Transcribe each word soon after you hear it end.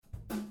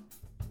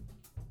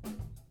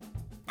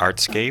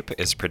Artscape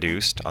is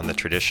produced on the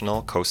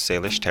traditional Coast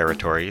Salish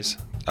territories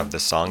of the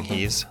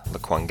Songhees,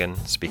 Lekwungen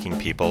speaking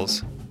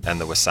peoples,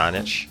 and the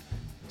Wasanich,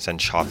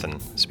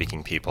 Senchothan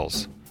speaking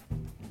peoples.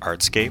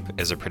 Artscape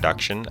is a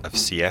production of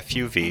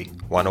CFUV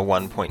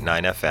 101.9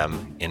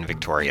 FM in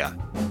Victoria,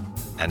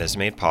 and is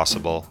made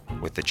possible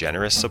with the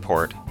generous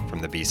support from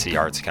the BC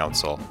Arts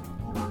Council.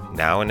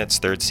 Now in its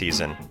third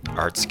season,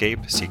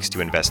 Artscape seeks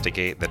to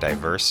investigate the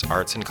diverse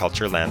arts and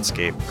culture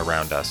landscape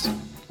around us.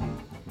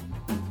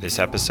 This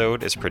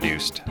episode is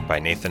produced by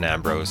Nathan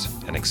Ambrose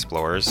and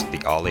explores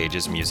the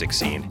all-ages music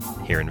scene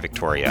here in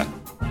Victoria.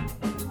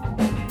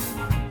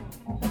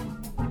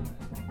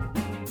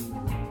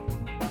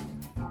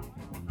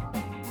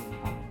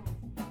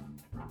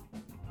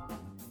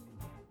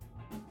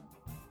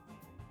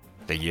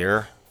 The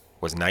year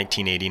was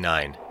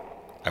 1989.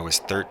 I was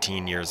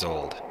 13 years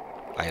old.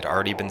 I had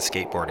already been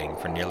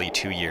skateboarding for nearly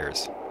 2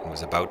 years and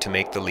was about to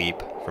make the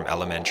leap from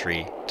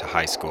elementary to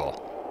high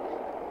school.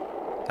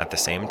 At the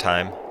same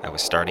time, I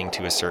was starting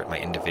to assert my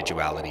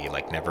individuality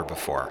like never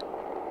before.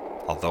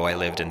 Although I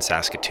lived in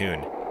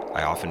Saskatoon,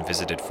 I often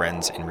visited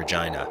friends in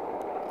Regina,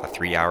 a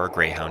 3-hour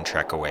Greyhound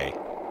trek away,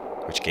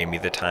 which gave me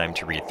the time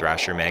to read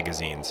Thrasher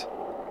magazines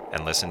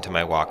and listen to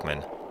my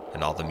Walkman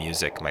and all the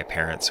music my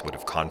parents would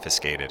have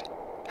confiscated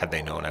had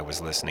they known I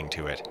was listening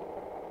to it.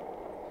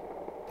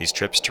 These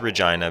trips to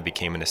Regina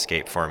became an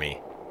escape for me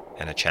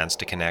and a chance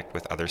to connect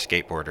with other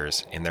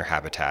skateboarders in their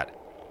habitat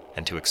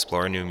and to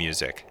explore new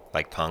music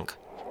like punk,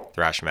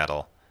 thrash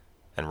metal,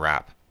 and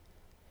rap.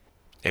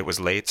 It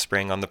was late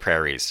spring on the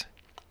prairies.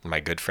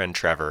 My good friend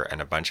Trevor and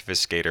a bunch of his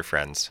skater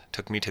friends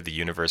took me to the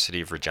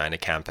University of Regina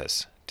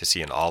campus to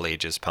see an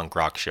all-ages punk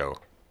rock show.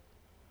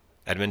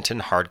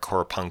 Edmonton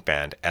hardcore punk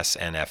band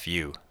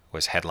SNFU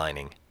was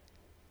headlining.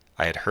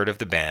 I had heard of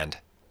the band,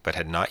 but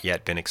had not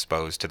yet been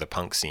exposed to the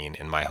punk scene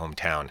in my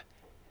hometown,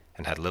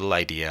 and had little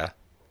idea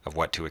of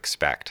what to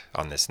expect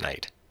on this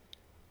night.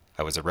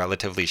 I was a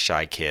relatively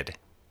shy kid,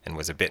 and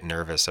was a bit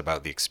nervous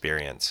about the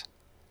experience.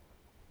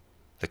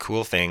 The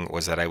cool thing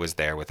was that I was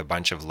there with a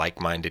bunch of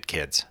like-minded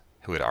kids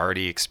who had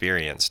already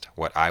experienced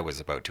what I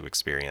was about to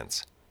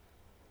experience.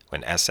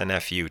 When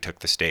SNFU took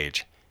the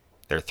stage,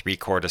 their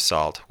 3-chord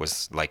assault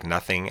was like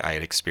nothing I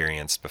had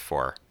experienced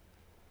before.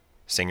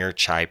 Singer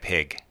Chai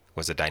Pig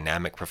was a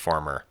dynamic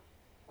performer,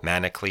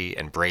 manically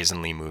and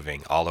brazenly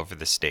moving all over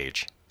the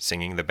stage,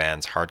 singing the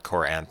band's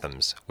hardcore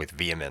anthems with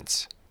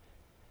vehemence.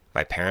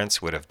 My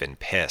parents would have been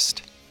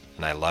pissed,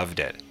 and I loved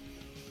it.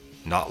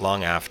 Not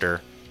long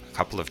after, a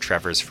couple of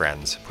Trevor's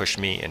friends pushed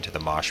me into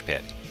the mosh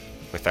pit,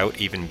 without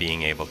even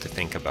being able to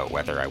think about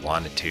whether I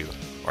wanted to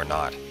or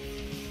not.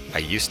 I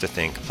used to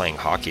think playing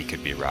hockey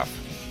could be rough,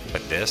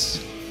 but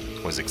this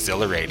was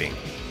exhilarating,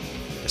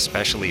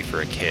 especially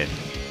for a kid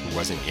who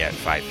wasn't yet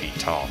 5 feet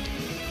tall.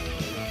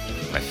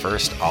 My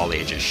first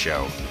all-ages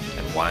show,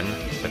 and one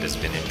that has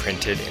been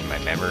imprinted in my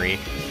memory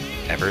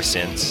ever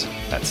since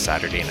that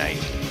Saturday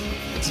night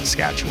in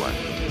Saskatchewan.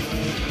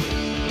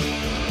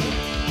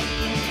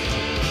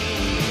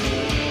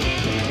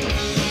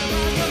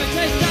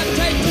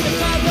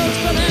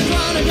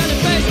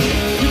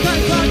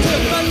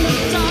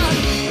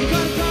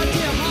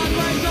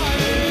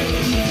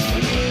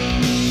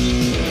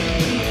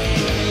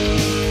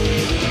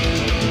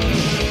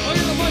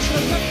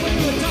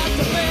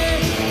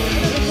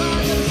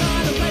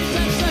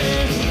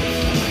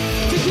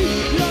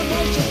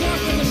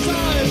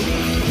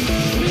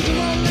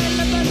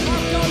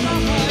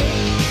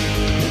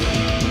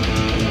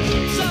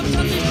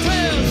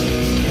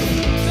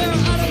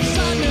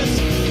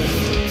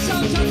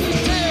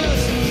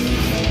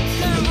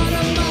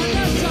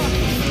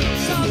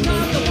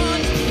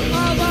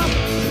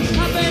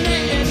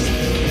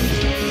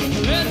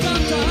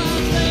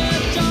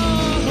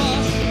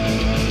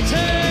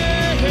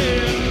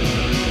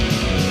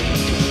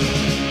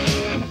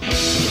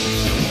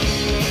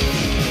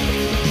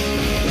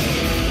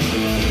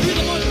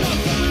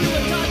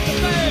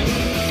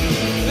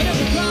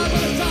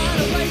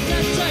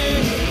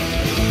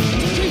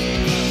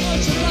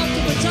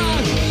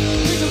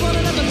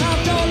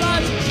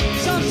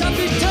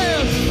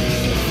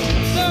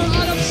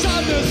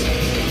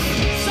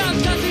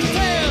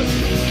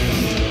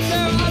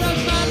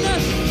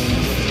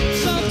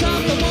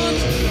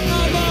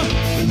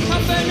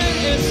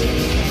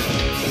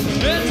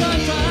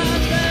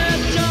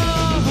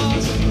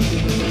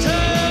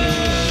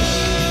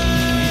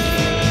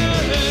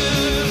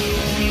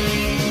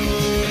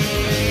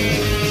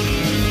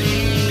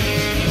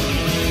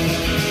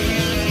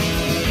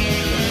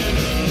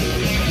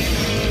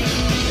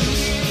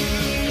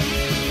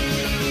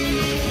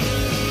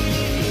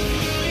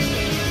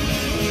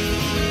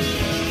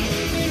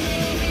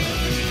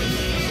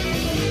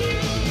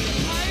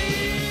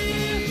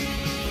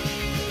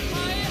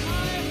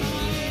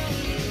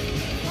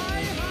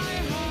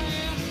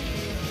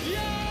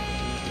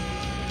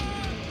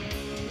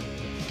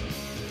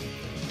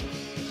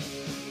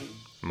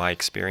 My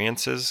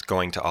experiences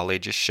going to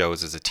all-ages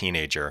shows as a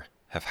teenager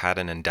have had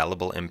an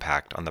indelible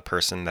impact on the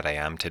person that I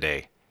am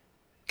today,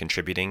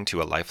 contributing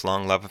to a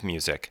lifelong love of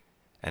music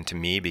and to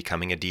me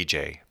becoming a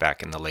DJ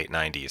back in the late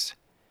 90s.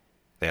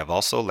 They have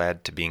also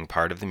led to being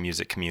part of the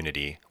music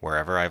community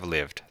wherever I've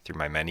lived through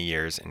my many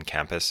years in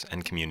campus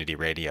and community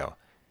radio,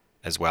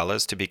 as well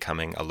as to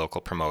becoming a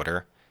local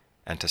promoter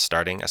and to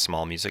starting a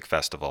small music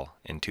festival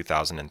in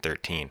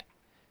 2013.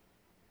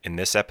 In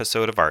this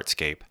episode of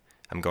Artscape,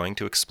 I'm going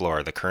to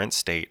explore the current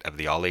state of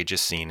the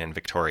all-ages scene in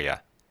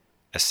Victoria,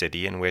 a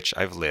city in which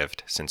I've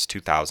lived since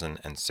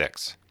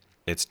 2006.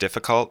 It's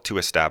difficult to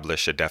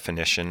establish a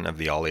definition of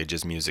the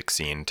all-ages music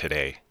scene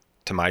today.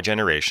 To my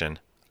generation,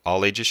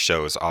 all-ages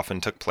shows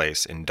often took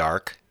place in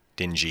dark,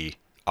 dingy,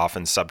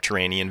 often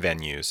subterranean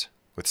venues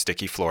with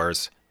sticky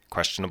floors,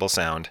 questionable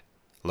sound,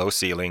 low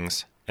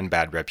ceilings, and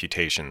bad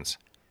reputations.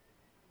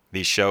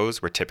 These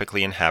shows were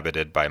typically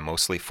inhabited by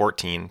mostly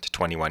 14 to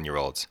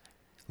 21-year-olds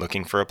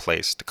looking for a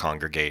place to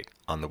congregate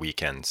on the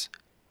weekends.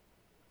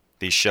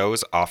 These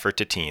shows offer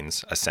to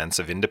teens a sense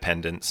of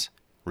independence,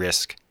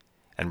 risk,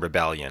 and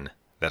rebellion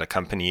that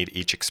accompanied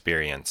each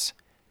experience.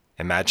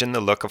 Imagine the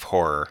look of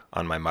horror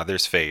on my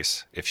mother's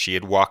face if she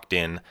had walked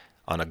in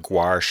on a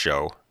guar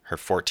show her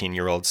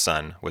 14-year-old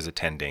son was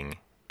attending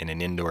in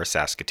an indoor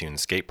Saskatoon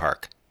skate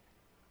park.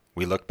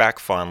 We look back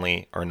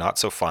fondly or not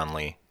so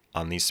fondly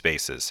on these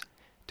spaces,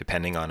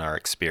 depending on our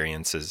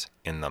experiences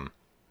in them.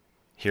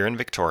 Here in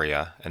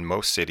Victoria and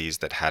most cities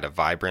that had a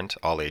vibrant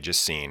all-ages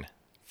scene,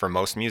 for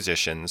most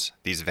musicians,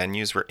 these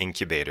venues were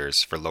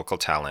incubators for local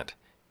talent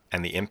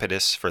and the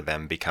impetus for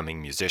them becoming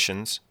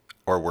musicians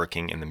or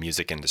working in the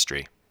music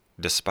industry.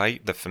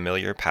 Despite the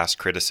familiar past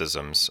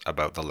criticisms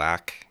about the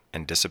lack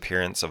and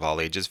disappearance of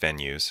all-ages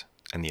venues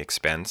and the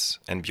expense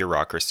and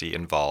bureaucracy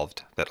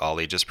involved that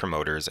all-ages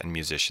promoters and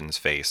musicians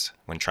face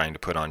when trying to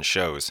put on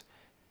shows,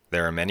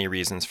 there are many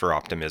reasons for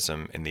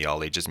optimism in the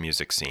all-ages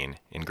music scene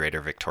in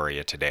Greater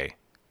Victoria today.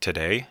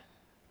 Today,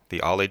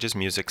 the all-ages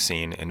music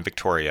scene in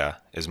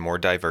Victoria is more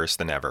diverse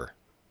than ever,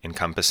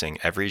 encompassing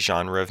every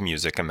genre of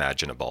music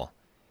imaginable,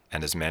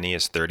 and as many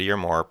as 30 or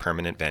more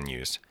permanent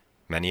venues,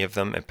 many of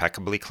them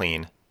impeccably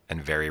clean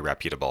and very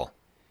reputable.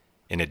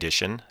 In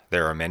addition,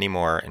 there are many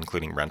more,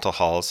 including rental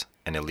halls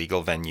and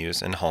illegal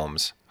venues and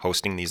homes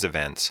hosting these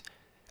events,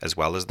 as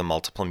well as the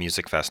multiple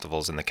music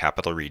festivals in the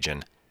capital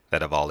region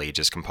that have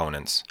all-ages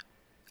components.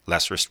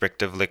 Less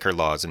restrictive liquor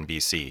laws in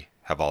BC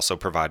have also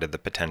provided the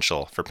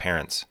potential for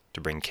parents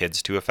to bring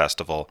kids to a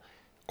festival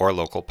or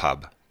local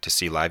pub to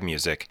see live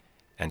music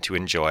and to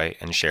enjoy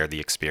and share the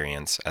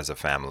experience as a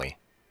family.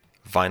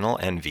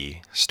 Vinyl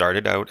Envy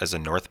started out as a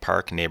North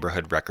Park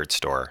neighborhood record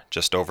store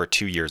just over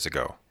 2 years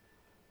ago.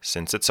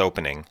 Since its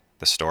opening,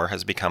 the store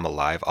has become a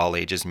live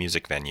all-ages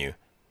music venue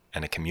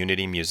and a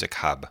community music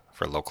hub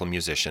for local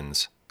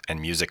musicians and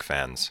music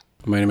fans.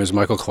 My name is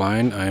Michael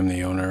Cline. I am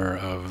the owner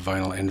of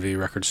Vinyl Envy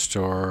record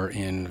store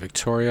in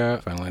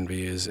Victoria. Vinyl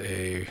Envy is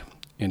a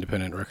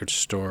independent record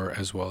store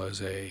as well as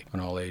an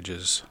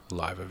all-ages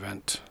live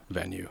event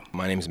venue.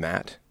 My name is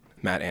Matt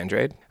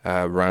Andrade.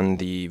 Run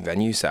the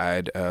venue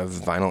side of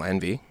Vinyl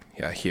Envy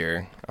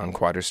here on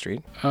Quadra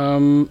Street.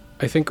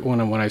 I think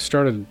when I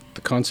started,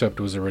 the concept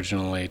was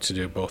originally to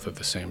do both at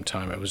the same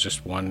time. It was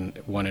just one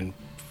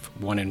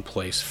in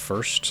place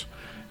first,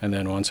 and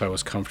then once I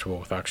was comfortable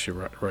with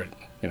actually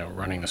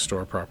running the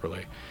store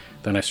properly,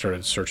 then I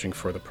started searching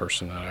for the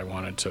person that I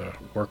wanted to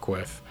work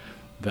with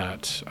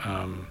that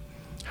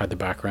had the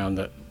background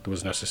that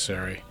was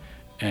necessary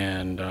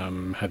and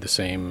had the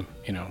same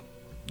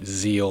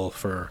zeal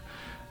for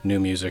new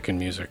music and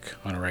music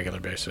on a regular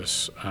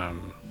basis.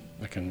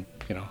 I can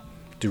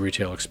do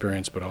retail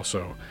experience, but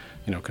also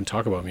can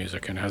talk about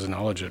music and has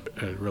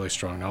a really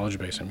strong knowledge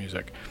base in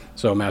music.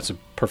 So Matt's a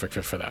perfect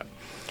fit for that.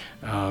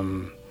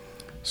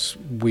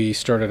 We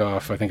started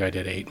off, I think I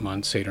did 8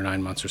 or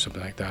 9 months or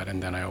something like that,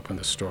 and then I opened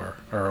the store,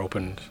 or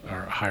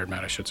hired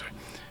Matt, I should say.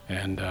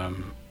 And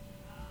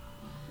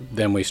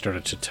then we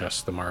started to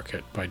test the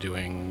market by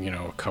doing,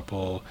 a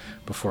couple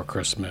before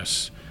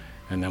Christmas,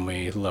 and then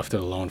we left it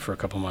alone for a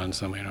couple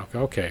months, and we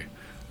okay,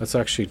 let's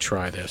actually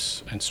try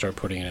this and start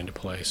putting it into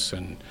place.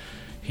 And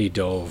he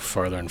dove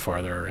farther and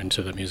farther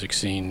into the music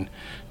scene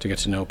to get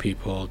to know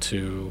people,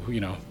 to,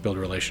 build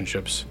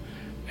relationships,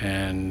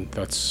 and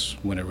that's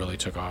when it really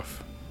took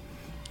off.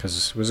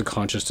 Because it was a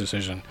conscious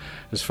decision.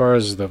 As far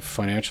as the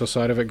financial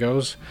side of it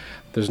goes,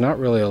 there's not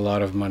really a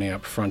lot of money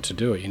up front to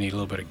do it. You need a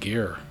little bit of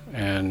gear.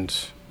 And,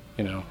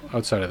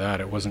 outside of that,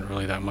 it wasn't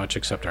really that much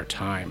except our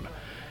time.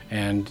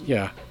 And, we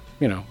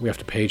have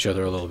to pay each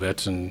other a little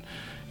bit. And,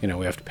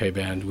 we have to pay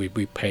bands. We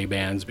pay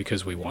bands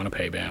because we want to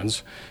pay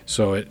bands.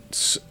 So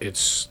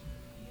it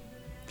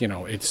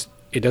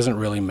doesn't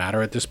really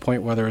matter at this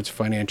point whether it's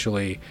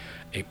financially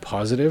a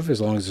positive, as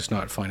long as it's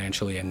not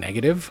financially a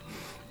negative.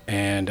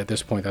 And at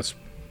this point, that's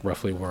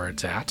roughly where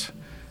it's at.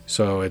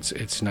 So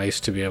it's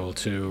nice to be able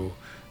to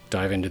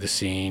dive into the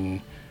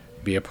scene,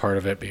 be a part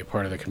of it, be a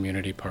part of the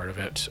community part of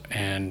it,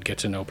 and get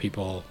to know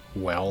people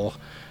well,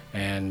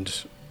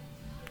 and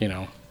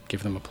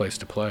give them a place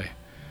to play.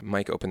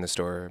 Mike opened the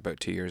store about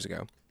 2 years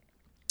ago,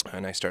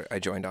 and I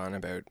joined on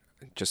about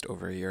just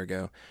over a year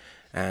ago.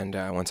 And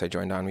once I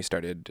joined on, we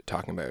started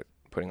talking about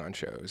putting on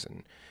shows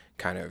and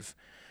kind of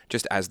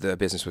just as the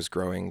business was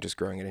growing, just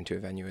growing it into a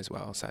venue as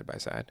well, side by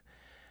side.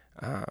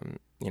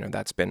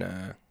 That's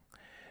been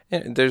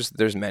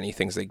there's many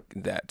things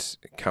that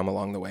come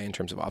along the way in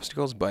terms of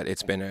obstacles, but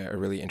it's been a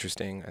really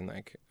interesting and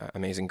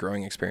amazing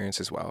growing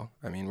experience as well.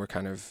 I mean, we're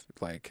kind of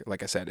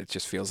like I said, it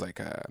just feels like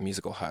a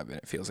musical hub, and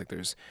it feels like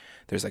there's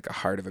like a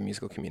heart of a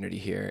musical community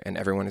here, and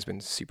everyone has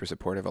been super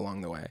supportive along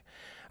the way.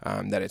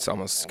 That it's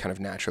almost kind of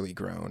naturally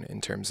grown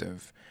in terms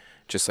of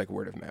just like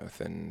word of mouth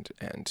and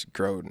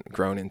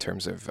grown in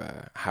terms of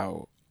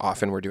how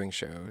often we're doing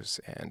shows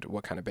and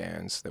what kind of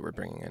bands that we're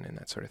bringing in and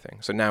that sort of thing.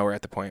 So now we're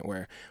at the point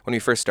where when we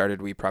first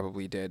started, we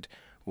probably did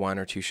 1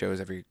 or 2 shows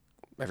every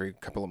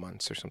couple of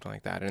months or something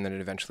like that. And then it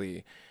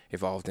eventually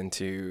evolved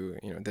into,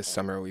 this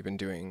summer we've been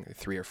doing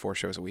 3 or 4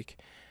 shows a week,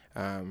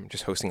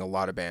 just hosting a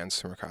lot of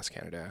bands from across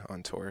Canada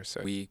on tour.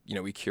 So we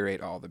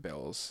curate all the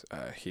bills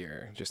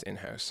here, just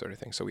in-house sort of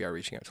thing. So we are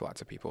reaching out to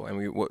lots of people.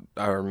 And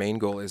our main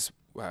goal is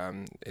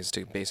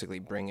to basically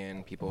bring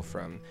in people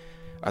from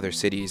other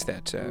cities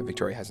that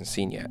Victoria hasn't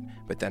seen yet,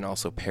 but then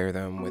also pair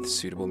them with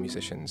suitable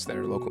musicians that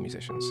are local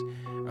musicians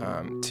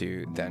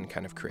to then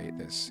kind of create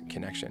this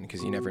connection,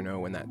 because you never know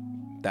when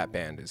that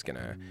band is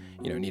gonna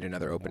need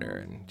another opener,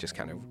 and just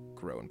kind of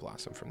grow and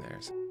blossom from there.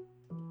 So.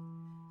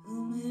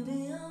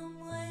 Maybe I'm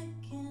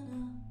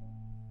waking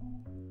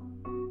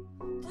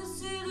up to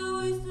see the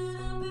ways that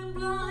I've been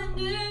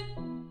blinded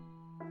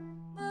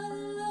by the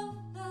love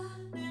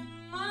light in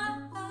my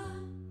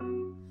eye.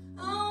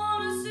 I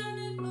wanna send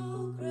it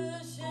all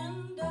crashing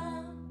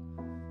down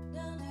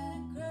to the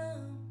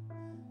ground,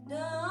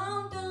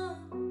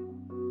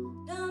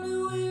 down to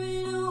where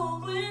it all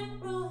went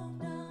wrong,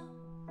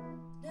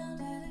 down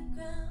to the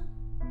ground,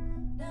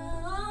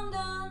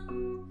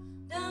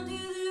 down to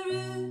the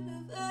root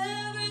of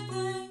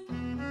everything.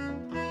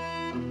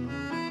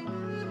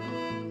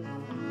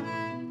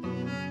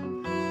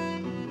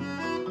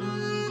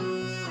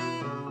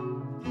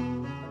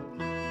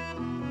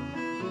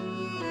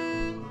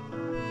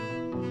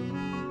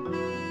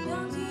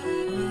 Down to the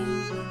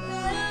root of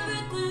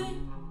everything.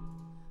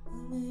 Or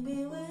maybe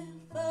we're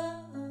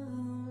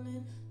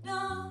falling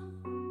down,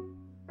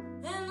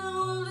 and the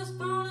world has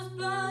thrown us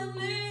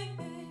blindly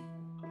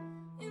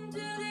into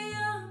the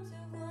arms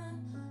of one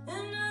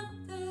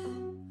another.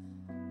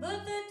 But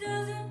that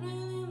doesn't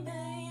really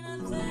mean a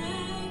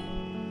thing.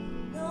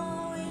 No,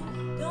 it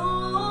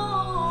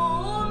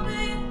don't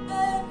mean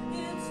that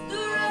it's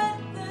the right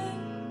thing.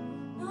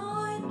 No,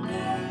 it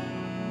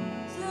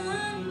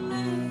doesn't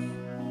mean.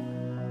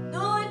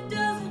 No, it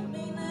doesn't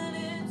mean that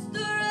it's the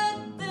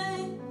right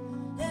thing.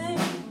 Hey,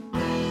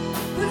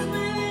 'cause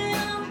maybe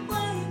I'm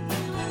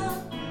waking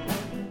up.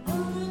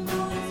 All I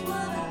know is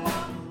what I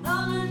want.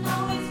 All I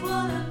know is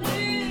what I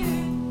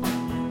need.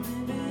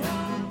 Maybe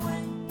I'm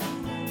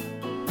waking up.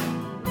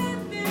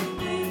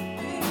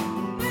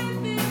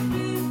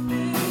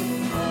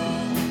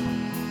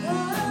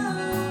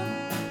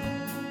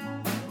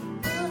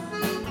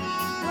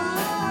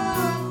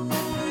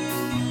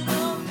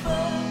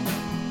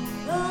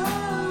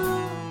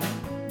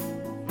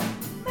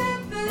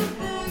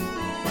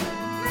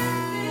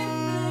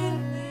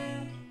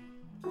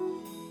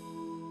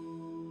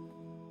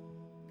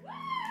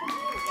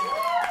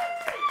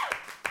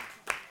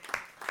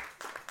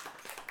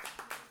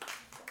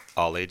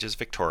 All Ages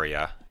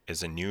Victoria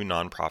is a new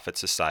nonprofit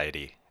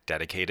society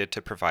dedicated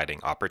to providing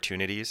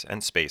opportunities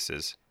and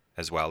spaces,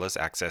 as well as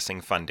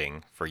accessing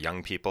funding for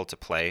young people to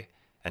play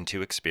and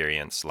to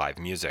experience live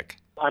music.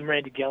 I'm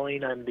Randy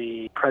Gelling. I'm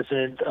the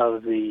president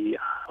of the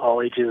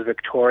All Ages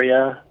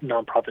Victoria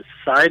Nonprofit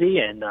Society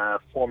and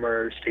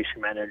former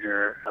station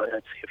manager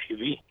at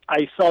CFUV.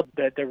 I saw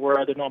that there were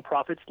other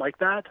nonprofits like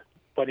that,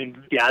 but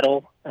in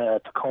Seattle,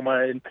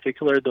 Tacoma in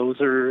particular, those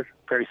are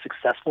very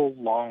successful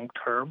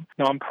long-term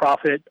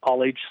nonprofit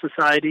all-age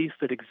societies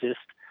that exist,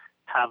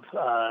 have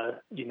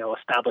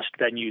established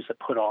venues that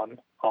put on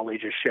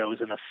all-ages shows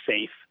in a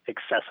safe,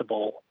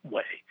 accessible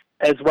way.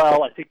 As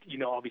well, I think,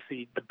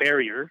 obviously the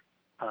barrier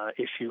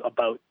issue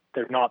about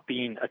there not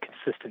being a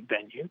consistent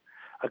venue,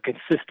 a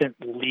consistent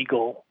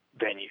legal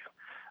venue.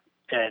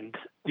 And,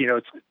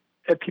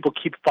 people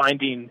keep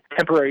finding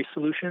temporary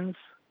solutions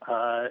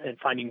and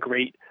finding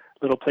great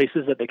little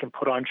places that they can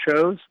put on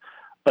shows,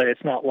 but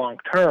it's not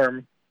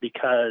long-term,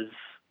 because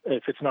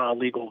if it's not a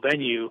legal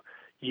venue,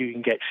 you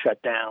can get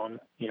shut down,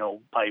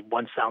 by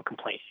one sound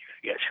complaint,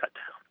 you get shut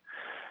down.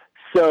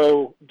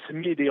 So to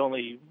me, the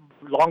only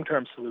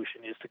long-term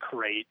solution is to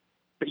create,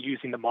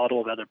 using the model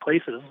of other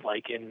places,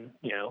 like in,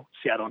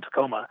 Seattle and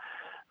Tacoma.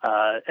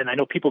 And I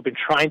know people have been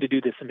trying to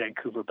do this in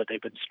Vancouver, but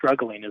they've been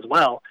struggling as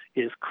well,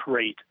 is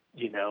create,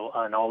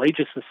 an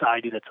all-ages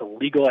society that's a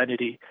legal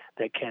entity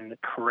that can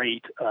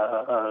create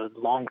a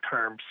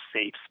long-term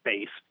safe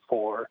space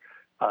for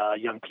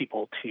young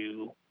people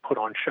to put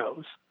on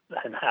shows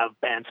and have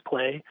bands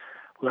play,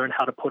 learn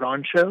how to put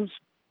on shows.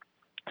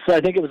 So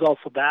I think it was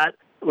also that.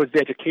 Was the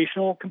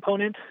educational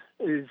component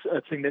is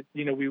a thing that,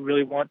 we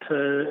really want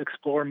to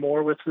explore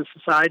more with the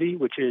society,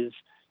 which is,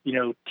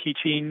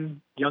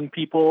 teaching young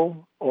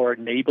people or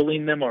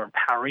enabling them or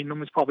empowering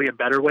them is probably a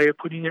better way of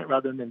putting it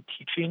rather than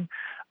teaching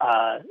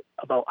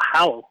about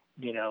how,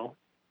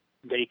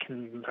 they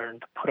can learn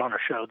to put on a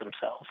show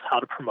themselves, how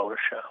to promote a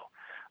show,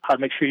 how to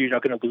make sure you're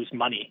not going to lose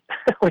money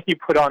when you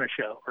put on a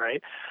show,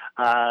 right?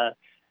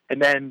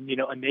 And then,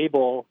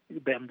 enable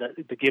them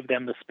to give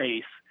them the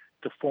space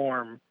to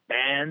form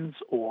bands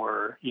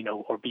or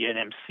be an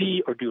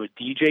MC or do a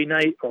DJ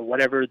night or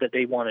whatever that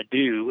they want to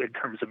do in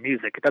terms of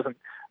music.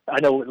 I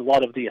know a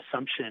lot of the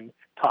assumption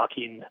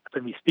talking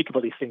when we speak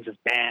about these things as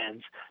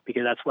bands,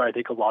 because that's where I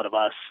think a lot of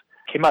us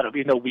came out of.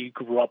 We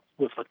grew up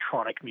with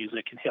electronic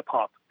music and hip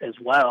hop as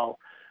well.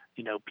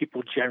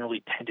 People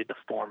generally tended to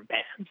form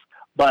bands,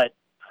 but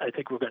I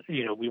think we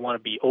want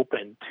to be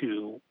open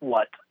to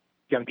what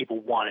young people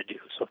want to do.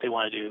 So if they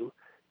want to do,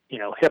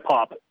 hip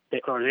hop,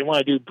 or they want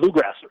to do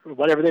bluegrass or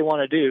whatever they want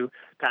to do,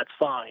 that's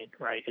fine,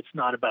 right? It's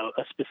not about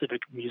a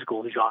specific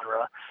musical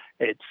genre.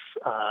 It's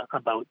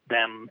about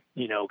them,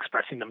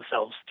 expressing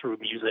themselves through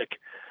music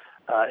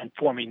and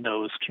forming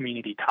those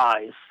community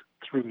ties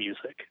through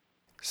music.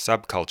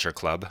 Subculture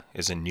Club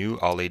is a new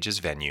all-ages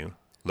venue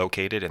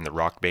located in the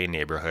Rock Bay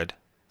neighborhood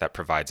that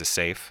provides a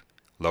safe,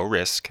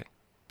 low-risk,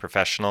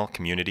 professional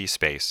community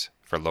space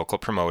for local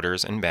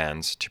promoters and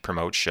bands to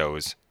promote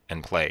shows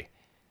and play.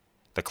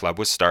 The club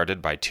was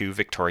started by two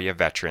Victoria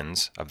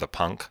veterans of the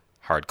punk,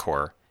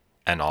 hardcore,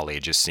 and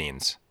all-ages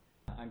scenes.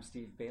 I'm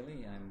Steve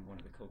Bailey. I'm one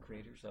of the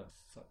co-creators of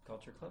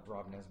Subculture Club.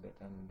 Rob Nesbitt,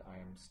 and I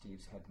am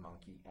Steve's head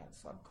monkey at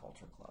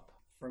Subculture Club.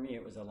 For me,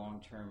 it was a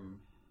long-term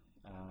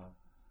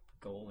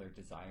goal or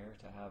desire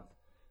to have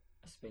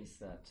a space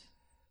that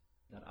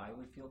I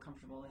would feel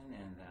comfortable in,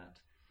 and that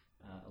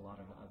a lot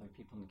of other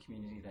people in the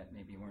community that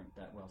maybe weren't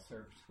that well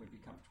served would be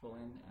comfortable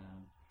in.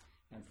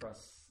 And for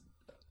us,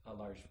 a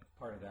large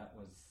part of that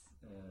was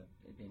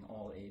it being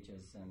all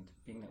ages, and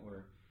being that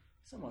we're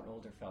somewhat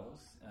older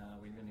fellows,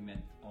 we really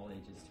meant all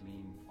ages to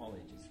mean all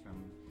ages,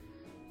 from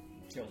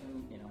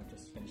children,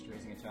 just finished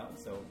raising a child,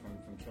 so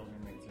from children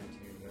right through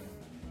to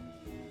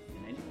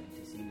and anybody,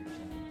 to seniors.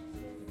 And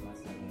the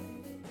last time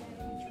the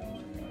age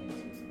range of the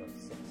audience was about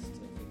 6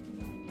 to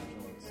 59 years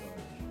old, so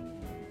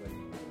everybody,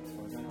 as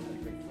far as I know, had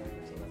a great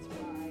flavor, so that's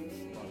what a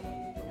lot of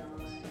that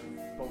for us.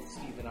 Both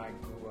Steve and I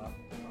grew up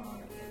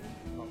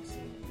in punk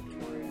scene in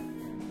Victoria,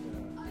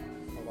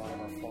 and a lot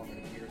of our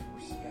formative years were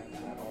spent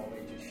at all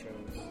ages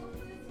shows,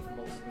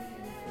 mostly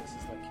in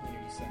places like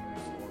community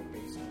centers or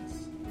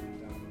basements.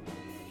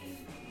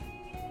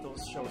 And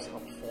those shows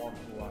helped form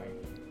who I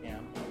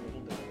am a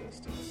little bit, at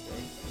least to this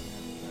day,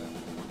 and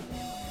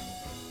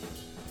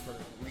sort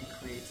of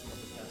recreate some of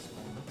the best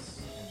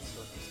moments and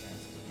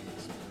circumstances we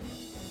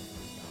experienced when we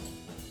were young,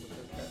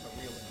 with a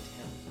real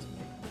intent to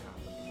make them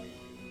happen the way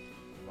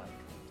we like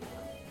them to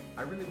happen.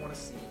 I really want to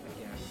see,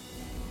 again,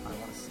 I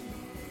want to see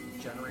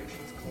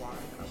generations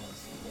collide. I want to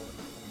see older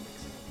people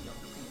mixing with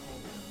younger people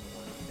in a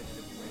more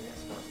definitive way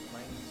as far as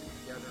playing music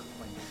together,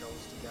 playing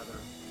shows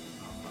together.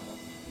 I want to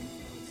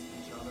influence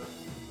each other.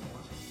 I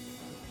want to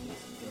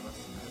give us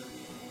some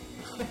energy.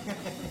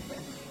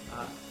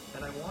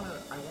 And I want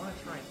to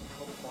try and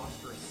help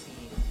foster a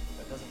scene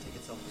that doesn't take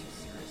itself too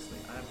seriously.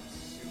 I'm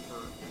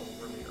super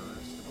overly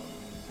earnest about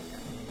music,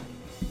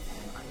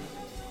 and I need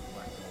to just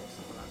let go of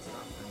some of that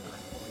stuff. And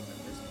I believe that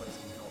this place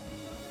can help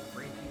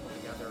bring people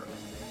together and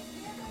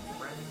become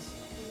friends.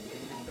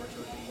 Maybe they go to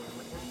a people and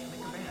like, well,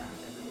 make a band,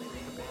 and then they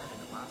make a band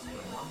and it lasts for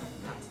a month,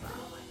 and that's that.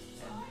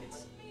 And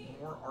it's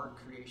more art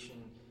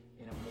creation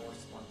in a more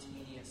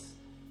spontaneous,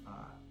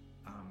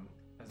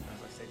 as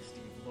I say to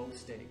Steve, low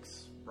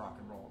stakes rock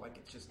and roll. Like,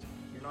 it's just,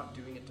 you're not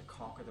doing it to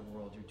conquer the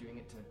world, you're doing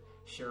it to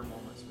share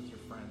moments with your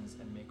friends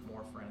and make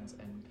more friends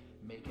and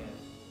make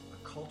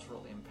a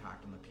cultural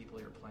impact on the people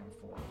you're playing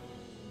for.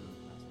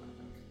 That's what I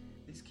think.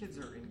 These kids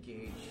are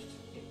engaged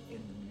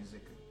in the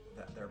music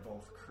that they're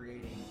both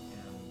creating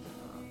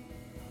and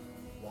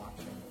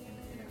watching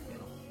in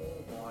a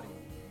whole body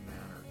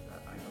manner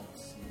that I don't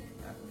see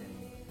at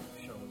many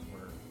shows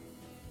where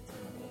it's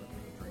like older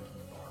people drinking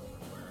in bars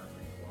or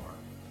wherever you are.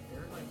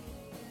 They're like,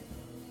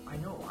 I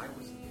know I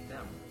was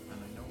them, and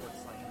I know what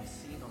it's like, and I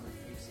see it on their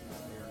faces.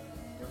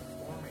 They're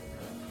forming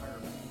an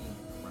entire meaning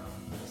around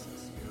this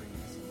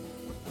experience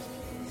and what these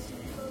kids see.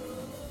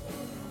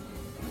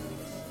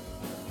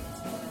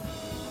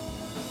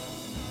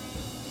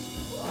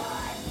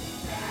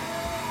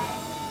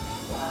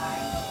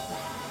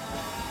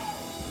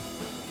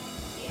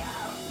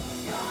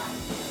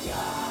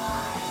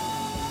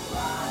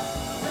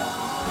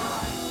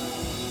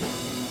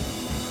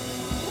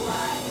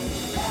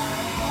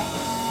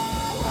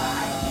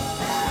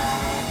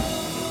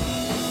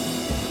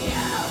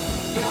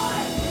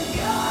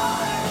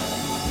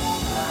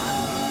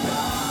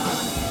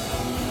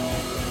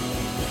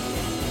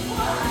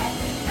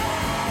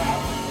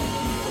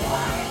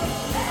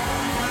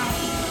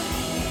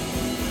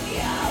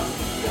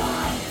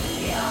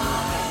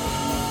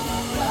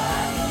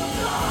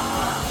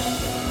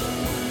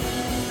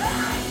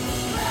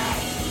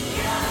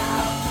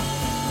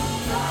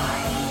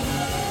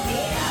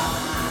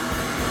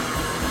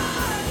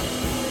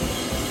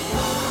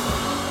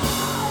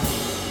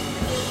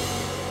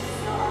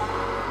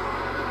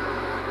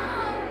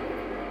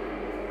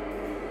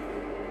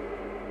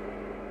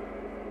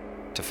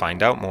 To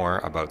find out more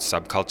about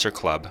Subculture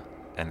Club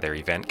and their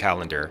event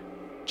calendar,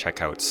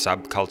 check out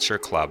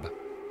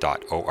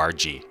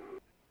subcultureclub.org.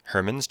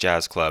 Herman's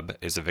Jazz Club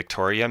is a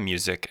Victoria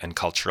music and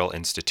cultural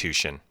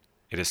institution.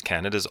 It is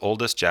Canada's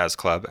oldest jazz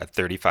club at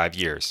 35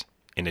 years,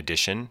 in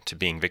addition to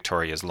being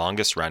Victoria's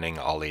longest-running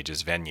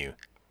all-ages venue.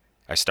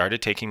 I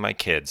started taking my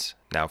kids,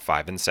 now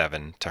 5 and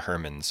 7, to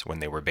Herman's when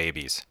they were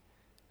babies.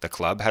 The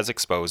club has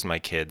exposed my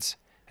kids,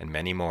 and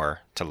many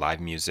more, to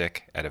live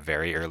music at a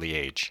very early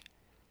age.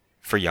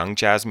 For young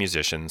jazz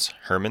musicians,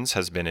 Herman's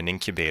has been an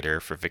incubator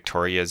for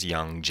Victoria's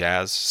young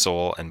jazz,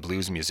 soul, and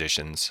blues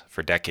musicians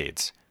for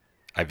decades.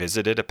 I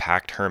visited a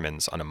packed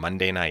Herman's on a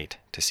Monday night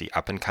to see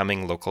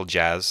up-and-coming local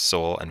jazz,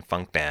 soul, and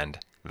funk band,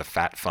 the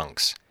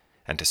Phatfunks,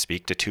 and to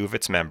speak to 2 of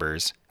its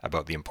members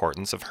about the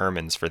importance of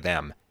Herman's for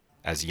them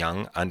as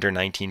young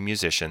under-19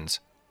 musicians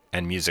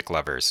and music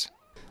lovers.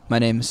 My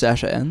name is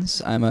Sasha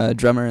Enns. I'm a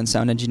drummer and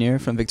sound engineer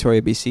from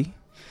Victoria, BC.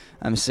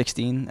 I'm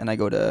 16 and I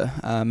go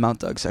to Mount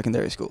Doug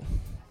Secondary School.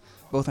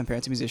 Both my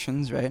parents are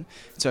musicians, right?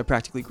 So I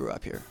practically grew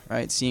up here,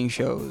 right? Seeing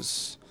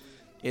shows,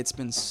 it's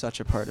been such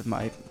a part of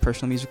my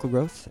personal musical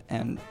growth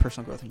and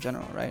personal growth in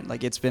general, right?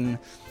 Like, it's been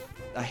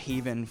a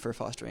haven for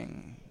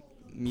fostering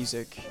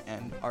music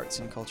and arts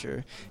and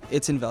culture.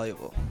 It's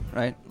invaluable,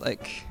 right?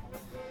 Like,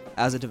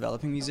 as a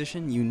developing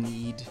musician, you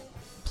need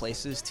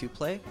places to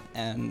play,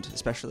 and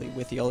especially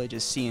with the all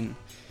ages scene,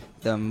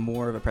 the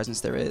more of a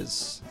presence there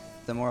is,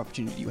 the more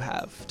opportunity you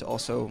have to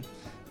also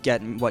get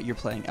what you're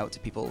playing out to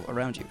people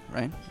around you,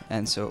 right?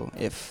 And so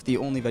if the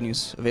only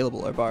venues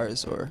available are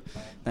bars or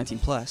 19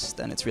 plus,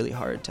 then it's really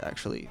hard to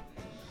actually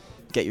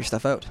get your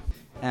stuff out.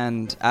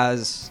 And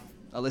as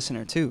a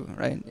listener too,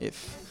 right?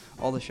 If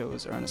all the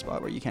shows are on a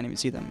spot where you can't even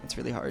see them, it's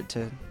really hard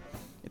to,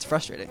 it's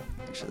frustrating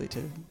actually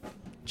to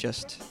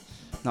just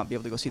not be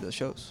able to go see those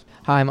shows.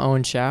 Hi, I'm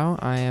Owen Chow.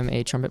 I am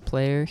a trumpet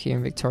player here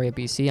in Victoria,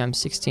 BC. I'm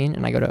 16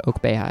 and I go to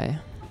Oak Bay High.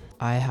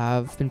 I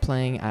have been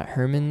playing at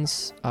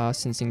Herman's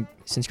since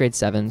grade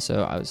 7,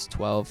 so I was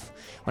 12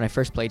 when I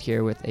first played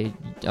here with a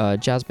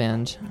jazz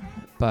band,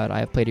 but I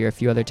have played here a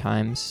few other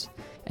times,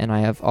 and I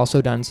have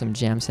also done some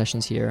jam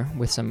sessions here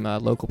with some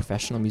local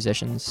professional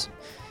musicians.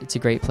 It's a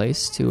great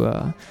place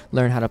to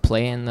learn how to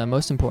play, and the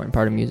most important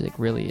part of music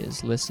really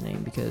is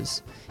listening,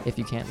 because if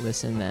you can't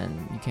listen,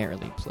 then you can't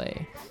really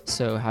play.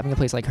 So having a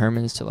place like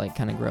Herman's to like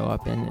kind of grow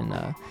up in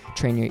and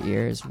train your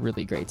ear is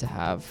really great to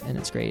have, and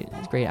it's great.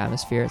 It's great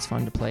atmosphere. It's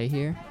fun to play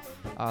here.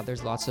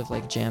 There's lots of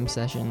like jam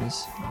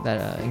sessions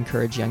that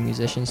encourage young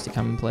musicians to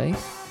come and play.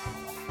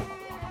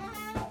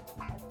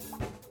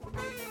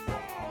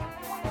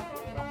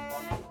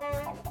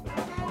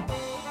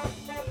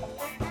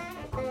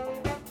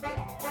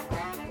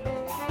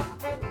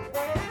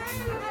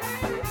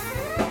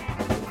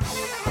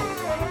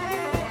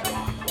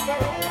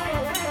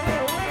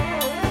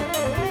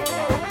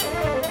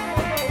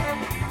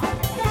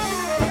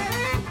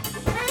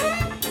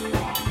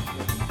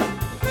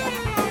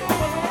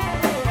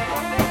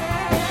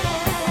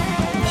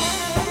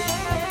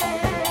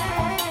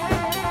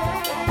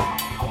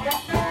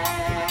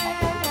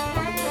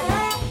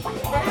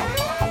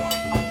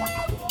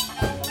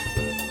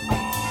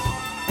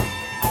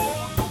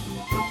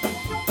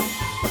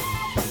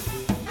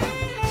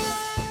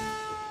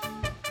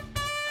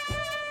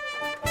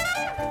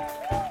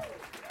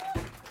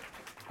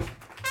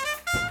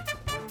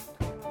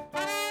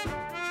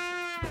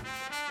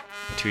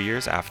 Two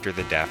years after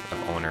the death of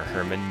owner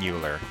Herman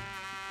Mueller,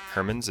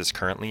 Herman's is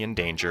currently in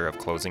danger of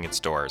closing its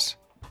doors.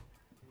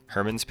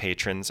 Herman's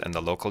patrons and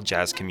the local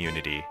jazz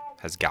community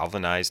has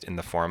galvanized in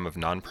the form of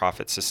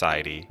nonprofit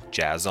society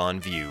Jazz on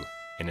View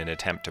in an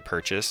attempt to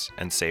purchase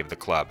and save the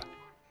club.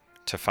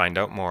 To find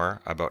out more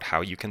about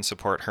how you can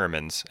support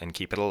Herman's and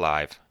keep it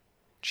alive,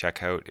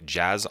 check out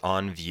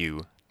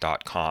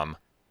jazzonview.com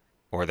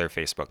or their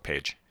Facebook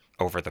page.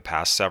 Over the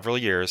past several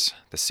years,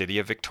 the City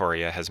of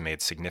Victoria has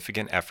made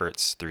significant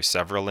efforts through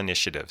several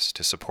initiatives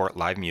to support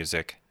live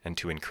music and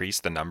to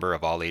increase the number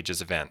of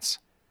all-ages events,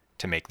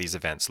 to make these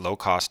events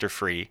low-cost or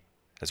free,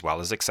 as well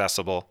as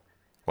accessible,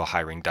 while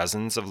hiring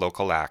dozens of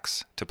local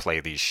acts to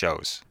play these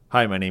shows.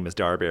 Hi, my name is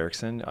Darb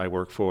Erickson. I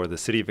work for the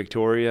City of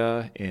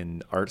Victoria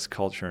in arts,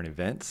 culture, and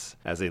events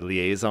as a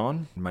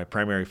liaison. My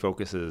primary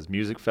focus is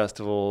music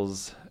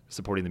festivals,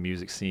 supporting the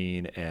music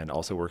scene, and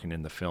also working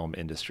in the film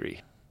industry.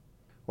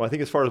 Well, I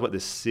think as far as what the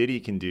city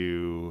can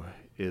do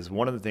is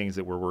one of the things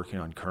that we're working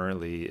on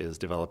currently is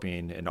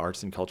developing an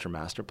arts and culture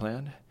master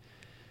plan.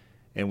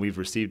 And we've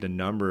received a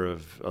number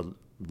of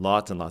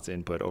lots and lots of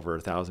input, over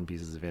 1,000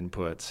 pieces of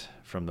input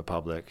from the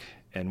public.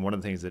 And one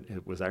of the things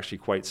that was actually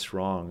quite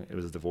strong, it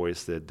was the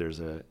voice that there's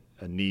a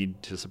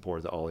need to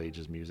support the all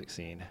ages music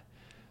scene.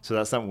 So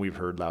that's something we've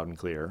heard loud and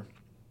clear.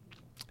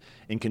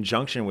 In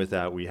conjunction with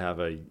that, we have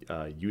a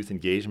youth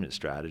engagement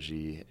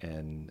strategy,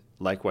 and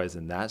likewise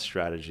in that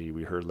strategy,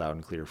 we heard loud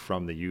and clear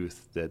from the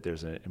youth that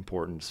there's an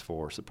importance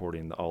for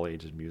supporting the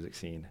all-ages music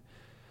scene.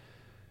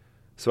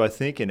 So I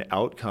think an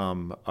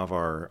outcome of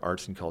our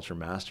arts and culture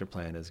master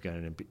plan is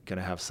going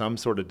to have some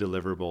sort of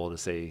deliverable to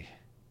say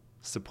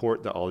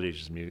support the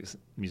all-ages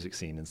music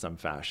scene in some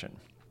fashion.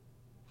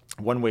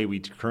 One way we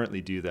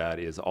currently do that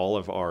is all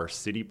of our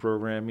city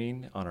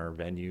programming on our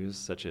venues,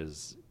 such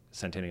as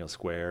Centennial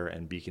Square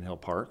and Beacon Hill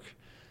Park,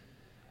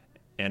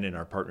 and in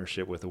our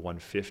partnership with the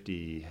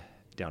 150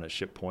 down at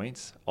Ship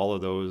Points, all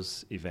of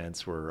those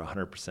events were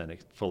 100%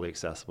 fully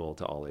accessible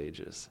to all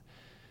ages.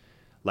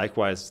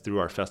 Likewise, through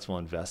our festival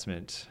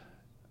investment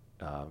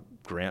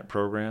grant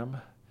program,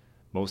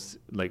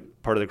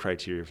 part of the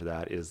criteria for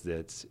that is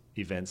that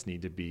events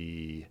need to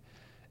be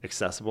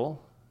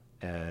accessible,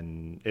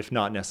 and if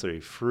not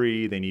necessarily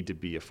free, they need to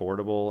be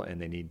affordable,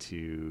 and they need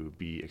to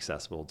be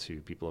accessible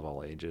to people of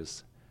all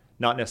ages.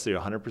 Not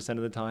necessarily 100%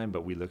 of the time,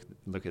 but we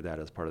look at that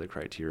as part of the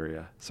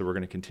criteria. So we're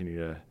going to continue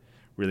to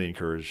really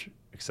encourage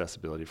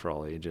accessibility for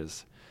all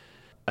ages.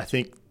 I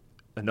think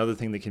another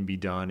thing that can be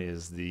done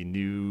is the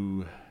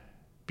new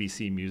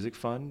BC Music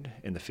Fund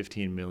and the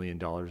 $15 million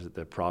that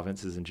the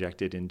province has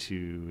injected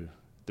into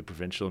the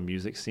provincial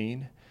music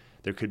scene.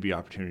 There could be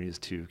opportunities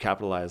to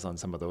capitalize on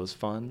some of those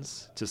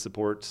funds to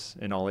support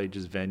an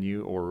all-ages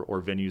venue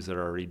or venues that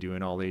are already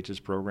doing all-ages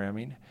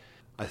programming.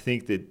 I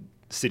think that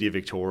City of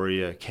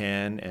Victoria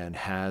can and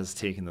has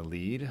taken the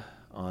lead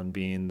on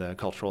being the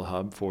cultural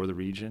hub for the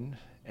region,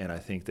 and I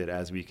think that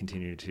as we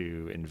continue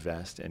to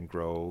invest and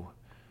grow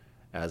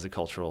as a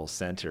cultural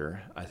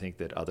center, I think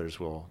that others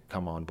will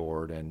come on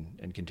board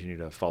and continue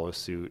to follow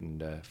suit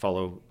and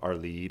follow our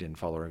lead and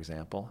follow our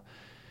example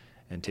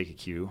and take a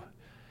cue.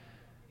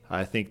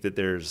 I think that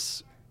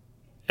there's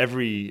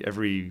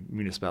every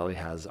municipality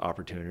has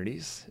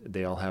opportunities.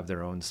 They all have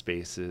their own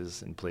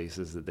spaces and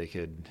places that they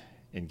could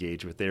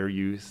engage with their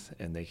youth,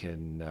 and they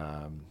can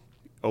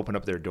open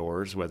up their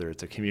doors, whether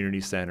it's a community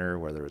center,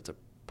 whether it's a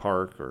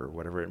park, or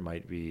whatever it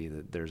might be.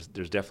 There's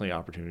definitely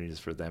opportunities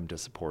for them to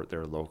support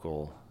their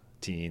local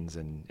teens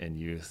and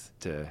youth,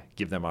 to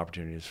give them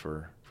opportunities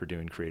for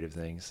doing creative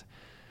things.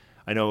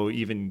 I know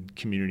even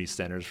community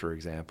centers, for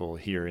example,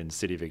 here in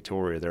City of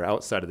Victoria, they're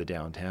outside of the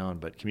downtown,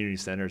 but community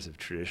centers have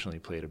traditionally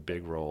played a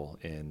big role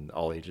in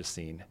all-ages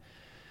scene.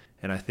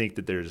 And I think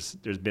that there's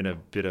been a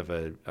bit of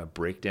a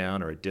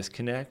breakdown or a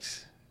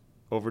disconnect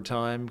over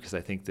time, because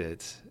I think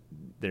that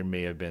there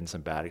may have been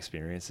some bad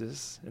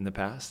experiences in the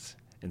past.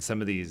 And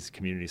some of these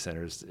community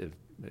centers have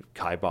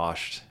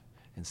kiboshed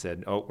and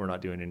said, oh, we're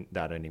not doing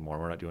that anymore.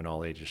 We're not doing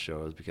all-ages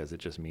shows because it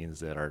just means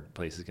that our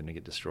place is going to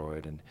get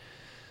destroyed. And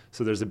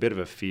so there's a bit of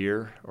a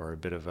fear or a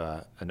bit of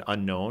an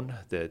unknown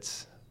that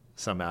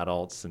some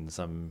adults and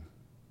some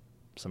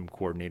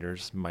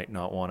coordinators might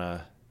not want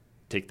to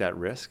take that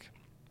risk.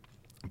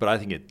 But I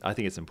think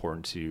it's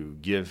important to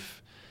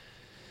give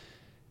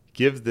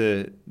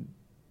the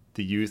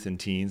youth and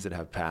teens that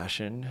have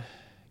passion,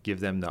 give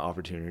them the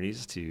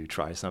opportunities to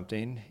try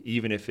something,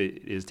 even if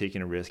it is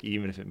taking a risk,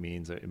 even if it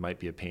means that it might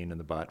be a pain in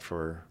the butt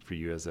for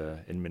you as an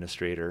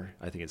administrator.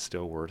 I think it's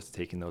still worth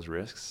taking those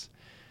risks.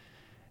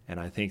 And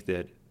I think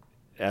that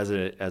as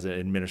an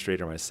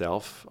administrator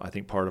myself, I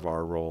think part of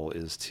our role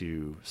is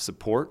to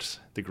support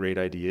the great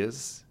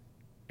ideas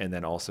and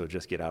then also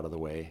just get out of the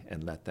way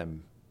and let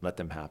them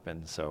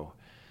happen. So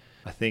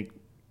I think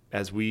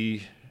as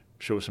we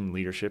show some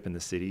leadership in the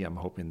city, I'm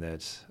hoping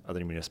that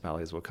other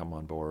municipalities will come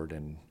on board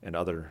and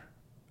other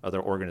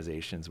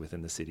organizations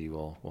within the city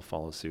will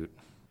follow suit.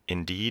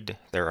 Indeed,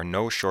 there are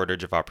no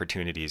shortage of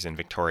opportunities in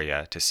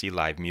Victoria to see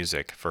live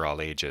music for all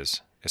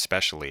ages,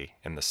 especially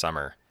in the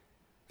summer.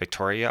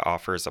 Victoria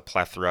offers a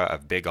plethora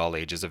of big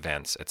all-ages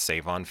events at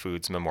Save-On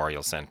Foods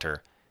Memorial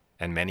Centre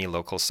and many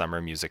local summer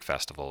music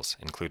festivals,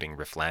 including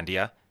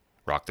Rifflandia,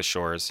 Rock the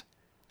Shores,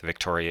 the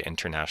Victoria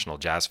International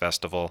Jazz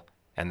Festival,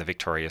 and the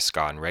Victoria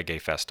Ska and Reggae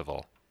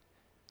Festival.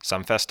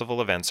 Some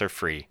festival events are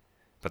free,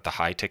 but the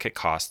high ticket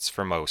costs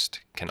for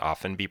most can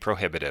often be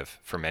prohibitive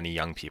for many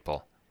young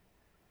people.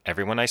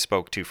 Everyone I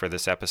spoke to for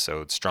this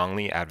episode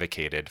strongly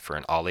advocated for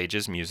an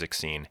all-ages music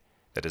scene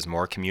that is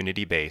more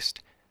community-based,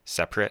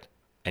 separate,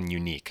 and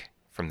unique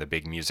from the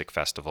big music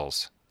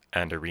festivals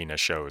and arena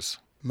shows.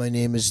 My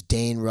name is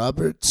Dane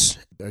Roberts,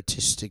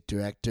 Artistic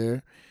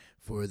Director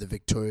for the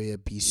Victoria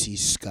BC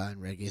Ska and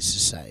Reggae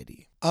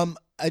Society.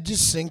 I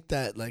just think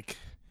that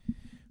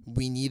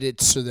we need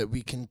it so that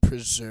we can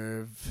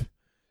preserve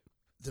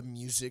the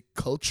music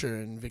culture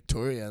in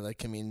Victoria.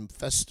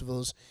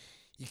 Festivals,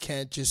 you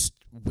can't just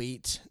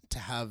wait to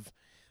have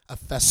a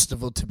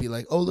festival to be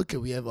like, oh, look,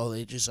 we have all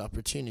ages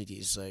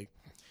opportunities.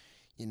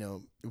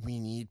 We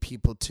need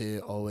people to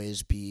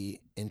always be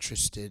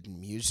interested in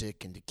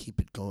music and to keep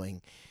it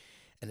going.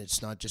 And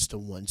it's not just a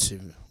once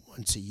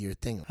a year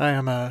thing. Hi,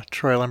 I'm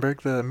Troy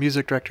Lemberg, the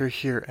music director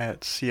here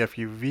at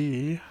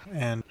CFUV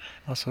and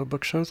also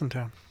book shows in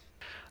town.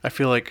 I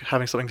feel like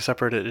having something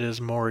separate, it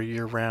is more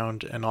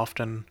year-round and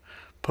often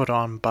put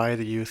on by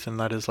the youth, and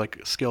that is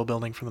skill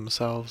building for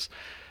themselves.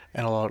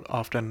 And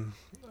often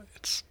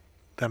it's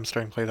them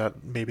starting to play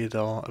that maybe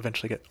they'll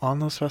eventually get on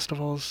those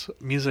festivals.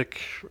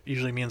 Music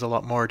usually means a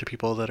lot more to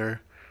people that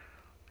are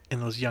in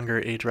those younger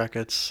age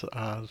brackets.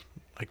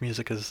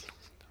 Music is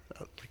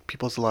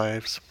people's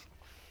lives.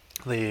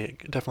 They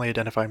definitely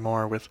identify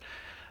more with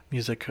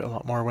music a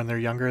lot more when they're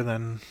younger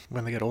than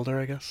when they get older,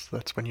 I guess.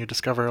 That's when you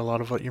discover a lot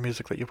of what your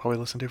music that you probably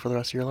listen to for the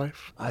rest of your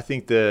life. I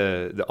think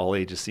the all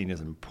ages scene is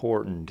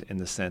important in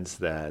the sense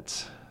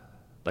that,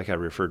 like I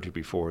referred to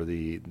before,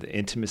 the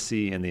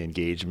intimacy and the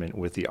engagement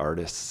with the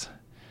artists,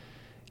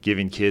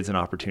 giving kids an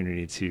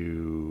opportunity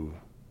to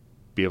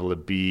be able to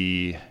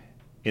be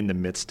in the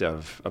midst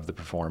of the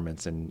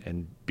performance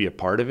and be a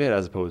part of it,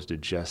 as opposed to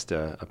just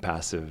a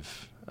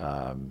passive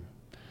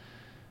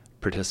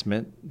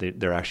participant.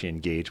 They're actually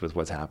engaged with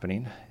what's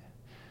happening.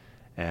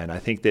 And I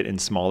think that in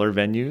smaller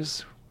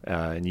venues,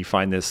 and you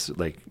find this,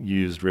 like,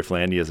 used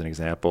Rifflandia as an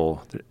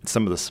example,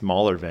 some of the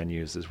smaller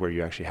venues is where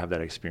you actually have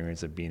that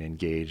experience of being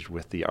engaged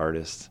with the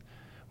artists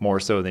more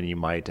so than you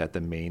might at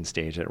the main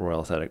stage at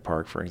Royal Athletic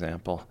Park, for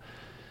example.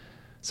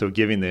 So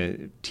giving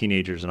the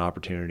teenagers an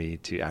opportunity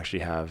to actually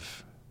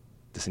have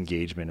this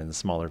engagement in the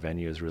smaller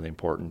venue is really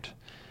important.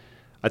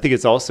 I think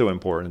it's also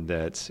important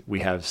that we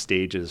have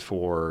stages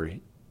for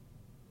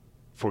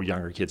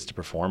younger kids to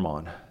perform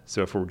on.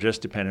 So if we're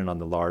just dependent on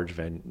the large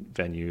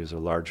venues or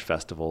large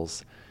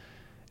festivals,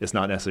 it's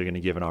not necessarily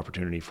going to give an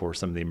opportunity for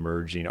some of the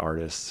emerging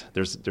artists.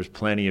 There's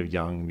plenty of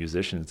young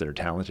musicians that are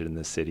talented in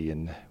this city,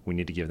 and we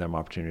need to give them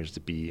opportunities to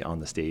be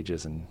on the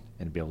stages and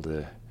be able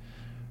to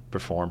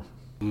perform.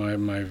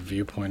 My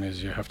viewpoint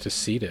is you have to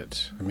seed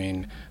it. I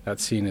mean, that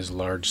scene is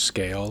large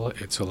scale.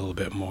 It's a little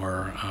bit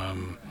more,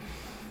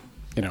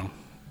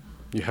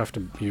 you have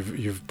to.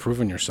 You've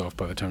proven yourself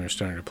by the time you're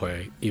starting to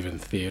play even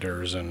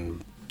theaters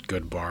and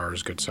good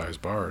bars, good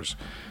sized bars.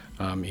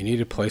 You need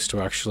a place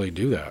to actually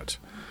do that,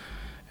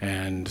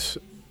 and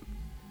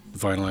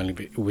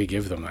Vineland, we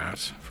give them that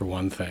for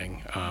one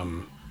thing.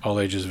 All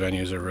ages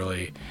venues are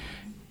really.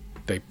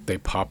 They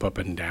pop up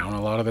and down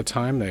a lot of the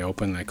time. They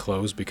open, they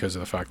close because of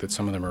the fact that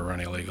some of them are run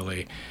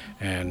illegally,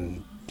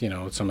 and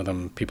some of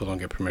them people don't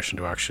get permission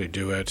to actually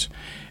do it.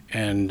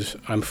 And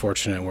I'm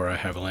fortunate where I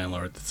have a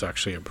landlord that's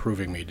actually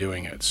approving me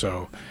doing it.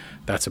 So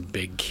that's a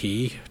big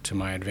key to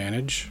my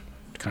advantage,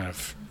 kind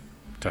of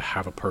to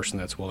have a person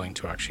that's willing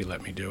to actually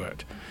let me do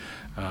it.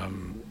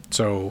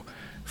 So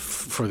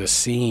for the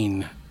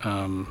scene,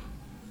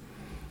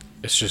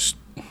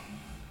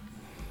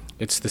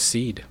 it's the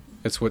seed.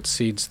 It's what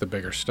seeds the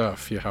bigger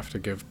stuff. You have to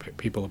give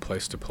people a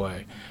place to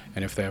play.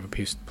 And if they have a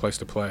place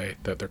to play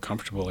that they're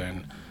comfortable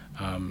in,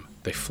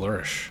 they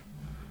flourish.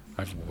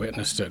 I've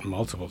witnessed it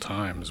multiple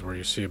times where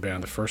you see a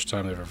band the first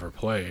time they've ever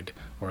played,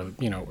 or,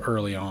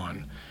 early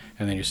on,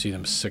 and then you see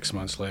them 6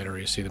 months later, or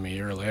you see them a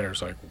year later.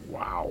 It's like,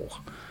 wow,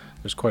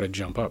 there's quite a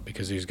jump up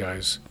because these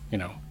guys,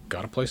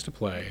 got a place to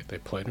play. They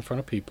played in front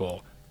of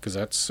people, because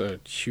that's a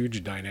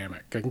huge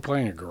dynamic. I can play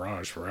in your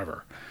garage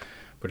forever,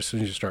 but as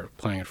soon as you start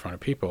playing in front of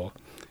people,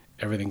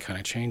 everything kind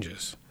of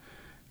changes.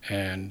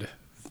 And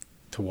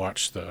to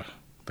watch the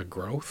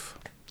growth,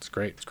 it's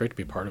great. It's great to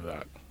be part of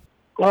that.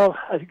 Well,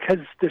 because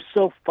they're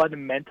so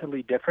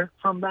fundamentally different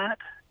from that.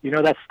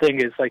 That's the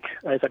thing is, like,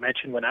 as I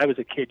mentioned, when I was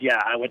a kid,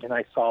 I went and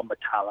I saw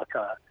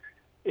Metallica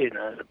in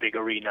a big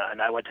arena, and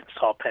I went and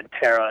saw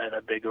Pantera in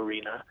a big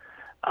arena.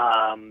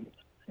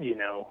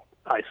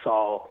 I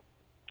saw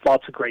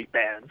lots of great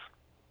bands.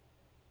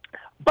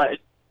 But,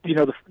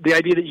 the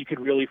idea that you could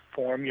really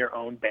form your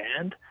own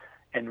band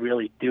and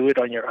really do it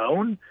on your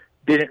own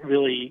didn't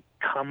really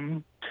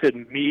come to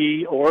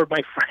me or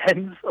my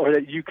friends, or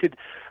that you could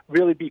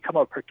really become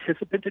a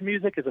participant in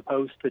music as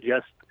opposed to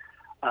just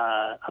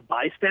a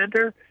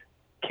bystander,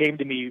 came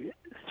to me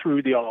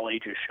through the all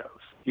ages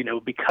shows,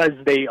 because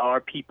they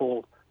are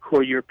people who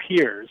are your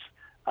peers,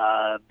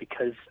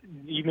 because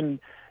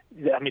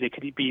they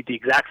could be the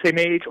exact same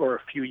age or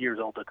a few years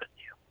older than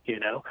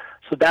you,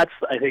 so that's,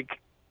 I think,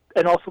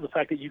 and also the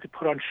fact that you could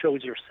put on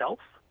shows yourself,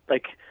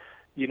 like,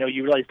 you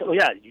realize,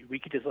 we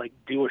could just, like,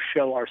 do a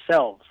show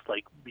ourselves.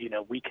 Like,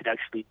 we could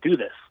actually do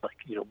this, like,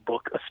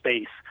 book a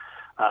space,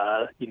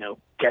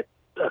 get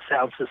a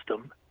sound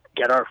system,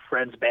 get our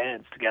friends'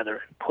 bands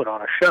together and put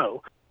on a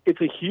show. It's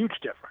a huge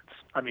difference.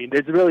 I mean,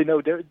 there's really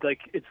no,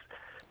 like,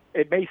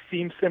 it may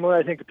seem similar,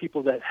 I think, to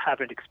people that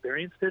haven't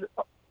experienced it,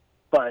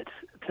 but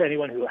to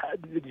anyone who,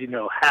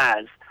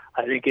 has,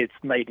 I think it's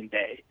night and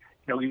day.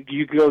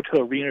 You go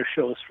to arena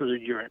shows for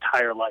your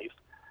entire life,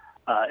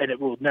 and it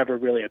will never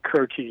really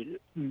occur to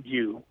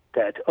you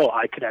that,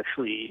 I could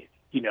actually,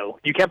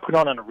 you can't put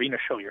on an arena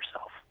show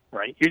yourself,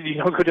 right? You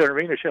don't go to an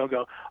arena show and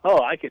go,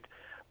 I could,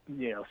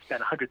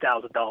 spend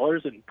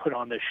 $100,000 and put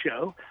on this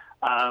show.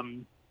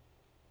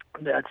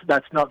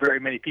 That's not very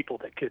many people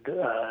that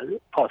could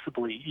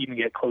possibly even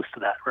get close to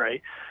that,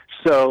 right?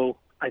 So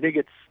I think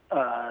it's,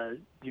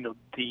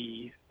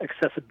 the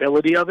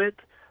accessibility of it,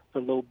 the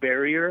low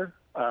barrier,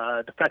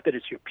 the fact that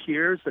it's your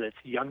peers, that it's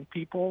young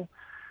people,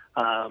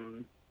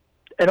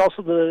 and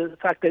also the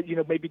fact that,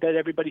 maybe that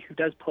everybody who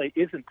does play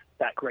isn't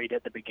that great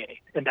at the beginning,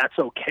 and that's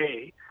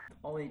okay.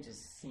 All ages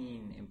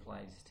scene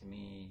implies to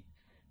me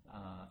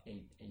a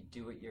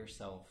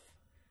do-it-yourself,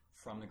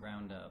 from the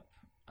ground up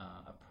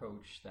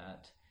approach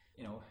that,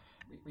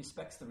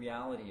 respects the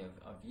reality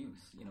of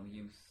youth.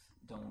 Youth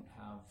don't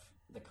have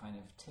the kind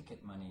of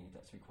ticket money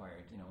that's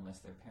required, unless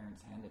their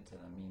parents hand it to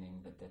them, meaning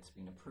that that's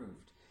been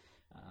approved.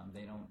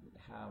 They don't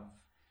have,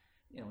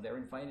 they're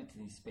invited to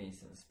these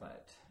spaces,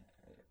 but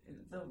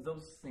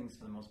those things,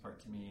 for the most part,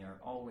 to me, are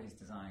always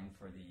designed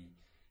for the,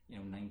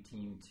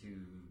 19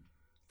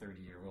 to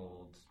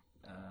 30-year-old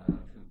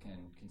who can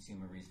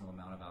consume a reasonable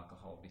amount of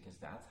alcohol, because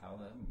that's how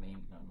the main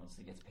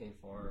mostly gets paid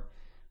for.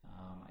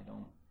 I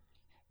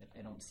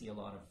don't see a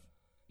lot of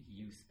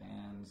youth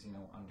bands,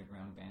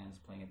 underground bands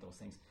playing at those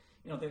things.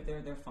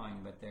 They're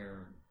fine, but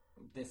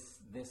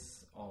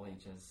this all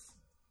ages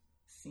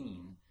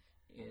scene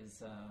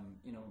is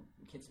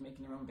kids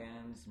making their own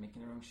bands,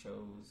 making their own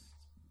shows,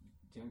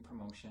 doing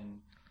promotion.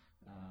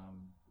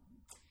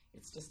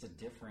 It's just a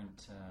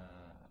different,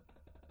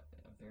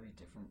 a very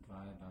different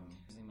vibe.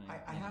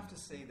 I have to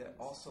say that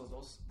also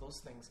those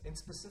things, and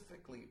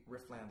specifically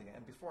Rifflandia,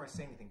 and before I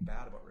say anything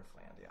bad about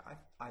Rifflandia,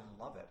 I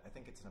love it. I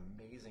think it's an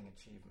amazing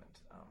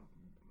achievement.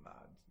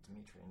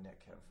 Dimitri and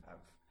Nick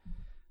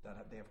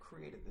they have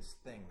created this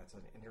thing that's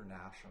an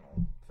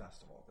international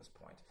festival at this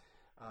point.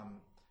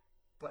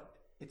 But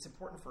it's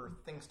important for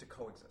things to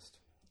coexist.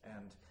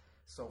 And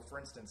so, for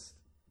instance,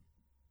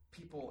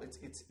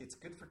 it's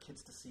good for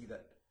kids to see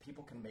that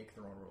people can make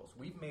their own rules.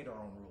 We've made our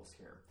own rules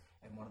here,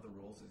 and one of the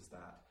rules is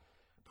that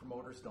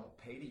promoters don't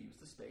pay to use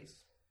the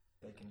space.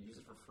 They can use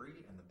it for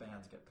free, and the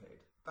bands get paid.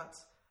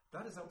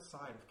 That is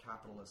outside of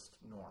capitalist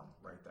norm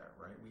right there,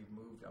 right? We've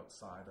moved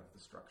outside of the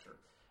structure.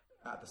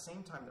 At the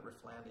same time that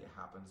Rifflandia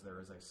happens,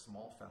 there is a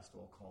small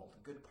festival called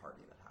Good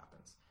Party that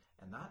happens,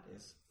 and that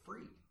is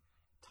free.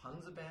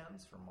 Tons of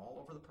bands from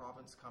all over the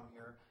province come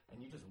here,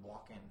 and you just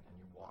walk in and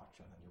you watch,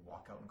 and then you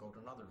walk out and go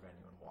to another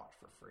venue and watch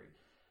for free.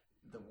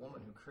 The woman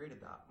who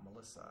created that,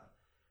 Melissa,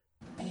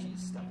 she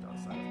stepped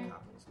outside of the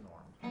capitalist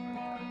norm right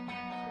there and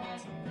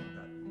created something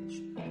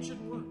that it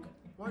should work.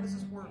 Why does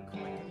this work?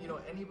 Like,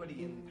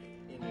 anybody in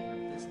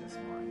your business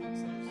mind would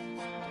say this is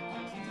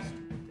ridiculous. It's a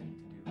stupid thing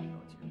to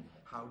do.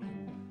 How do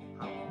you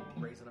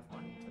raise enough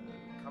money to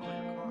cover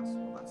your costs?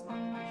 Well, that's not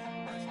the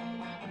issue. That's not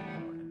what we're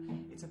doing.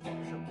 And it's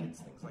important to show kids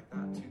things like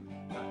that too.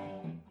 That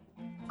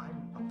I'm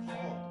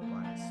appalled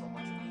by so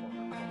much of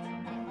corporate culture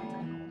and modern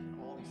technology and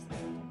all these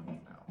things we're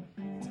doing now.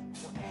 It's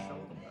important to show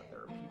them that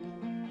there are people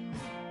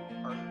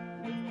who are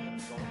living an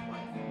adult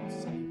life who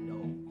say no.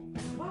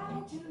 Why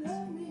don't you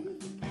love me,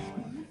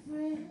 my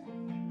friend?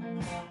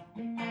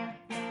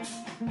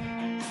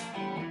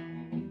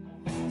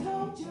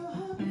 Told your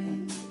hubby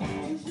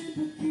to sleep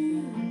with you.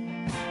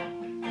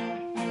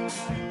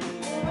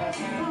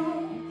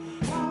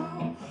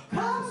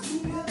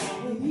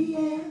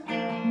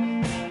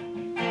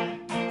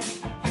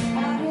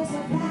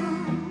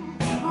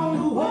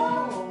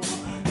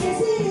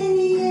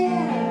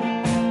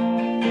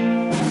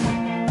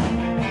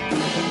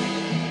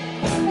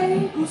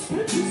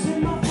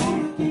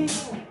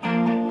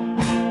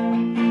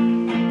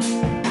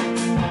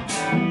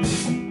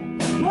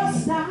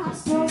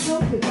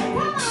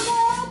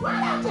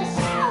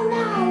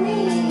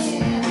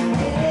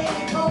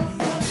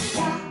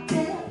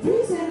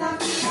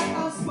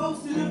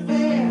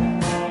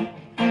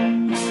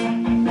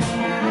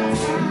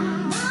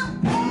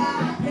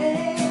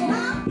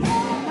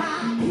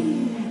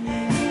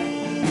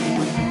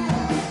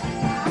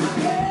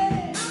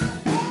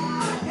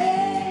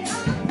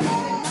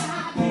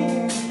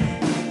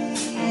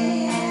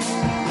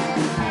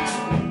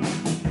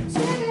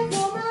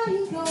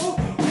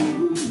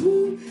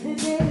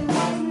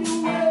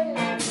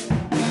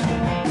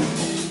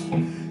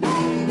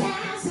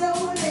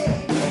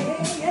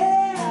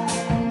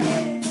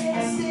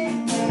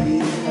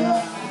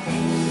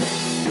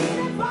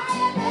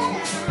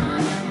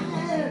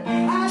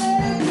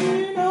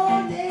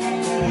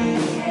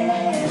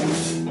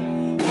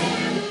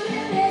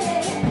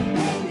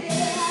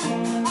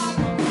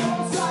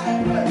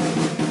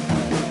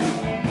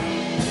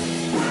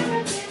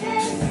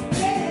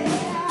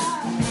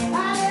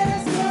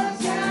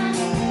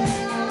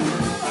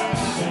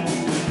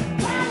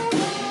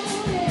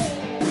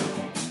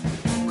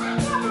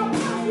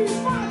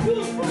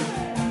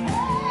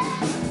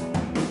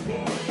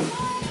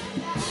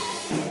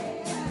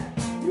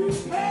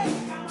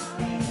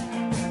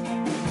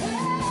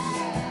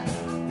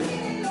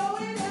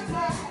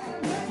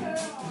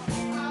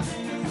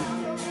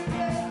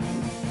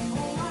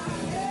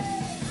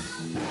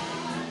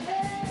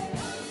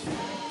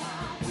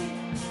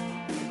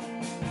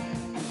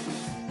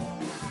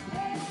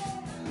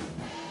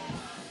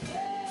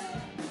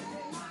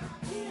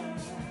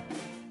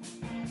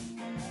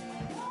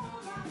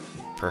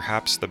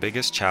 Perhaps the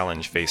biggest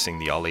challenge facing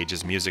the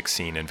all-ages music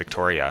scene in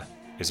Victoria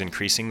is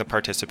increasing the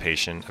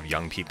participation of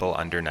young people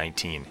under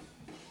 19.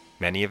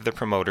 Many of the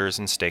promoters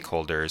and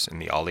stakeholders in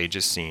the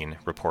all-ages scene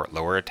report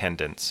lower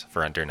attendance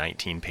for under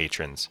 19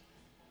 patrons.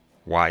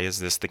 Why is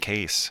this the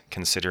case,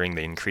 considering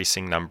the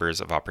increasing numbers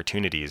of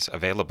opportunities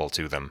available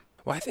to them?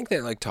 Well, I think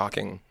that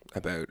talking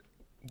about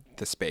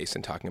the space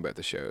and talking about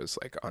the shows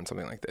on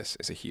something like this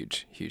is a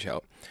huge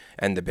help.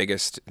 And the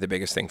biggest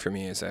thing for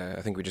me is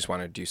I think we just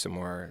want to do some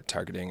more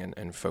targeting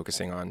and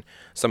focusing on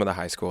some of the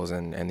high schools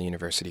and the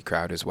university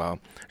crowd as well,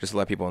 just to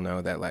let people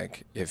know that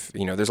if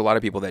there's a lot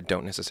of people that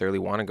don't necessarily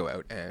want to go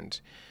out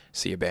and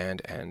see a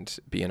band and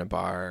be in a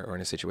bar or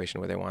in a situation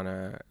where they want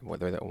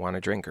to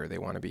drink or they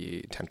want to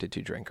be tempted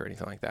to drink or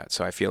anything like that.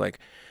 So I feel like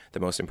the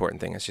most important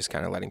thing is just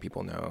kind of letting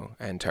people know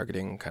and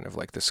targeting kind of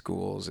like the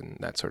schools and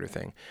that sort of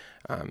thing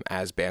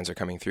as bands are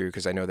coming through.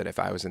 Because I know that if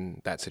I was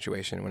in that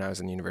situation when I was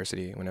in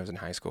university, when I was in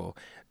high school,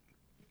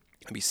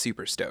 I'd be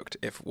super stoked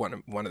if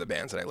one of the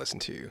bands that I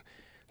listened to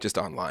just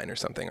online or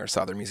something, or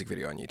saw their music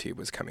video on YouTube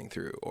was coming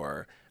through,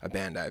 or a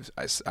band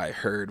I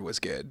heard was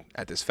good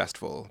at this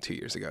festival 2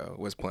 years ago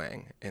was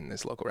playing in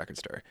this local record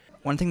store.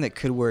 One thing that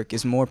could work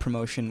is more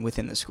promotion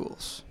within the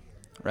schools,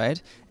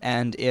 right?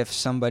 And if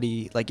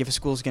somebody, like if a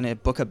school's going to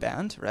book a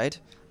band, right?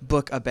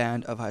 Book a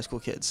band of high school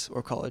kids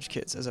or college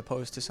kids as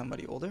opposed to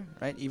somebody older,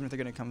 right? Even if they're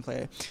going to come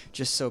play,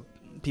 just so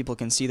people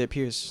can see their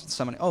peers,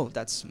 someone, oh,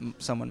 that's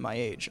someone my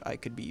age. I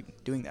could be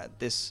doing that.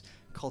 This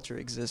culture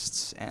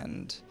exists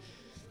and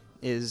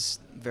is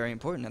very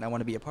important, and I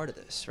want to be a part of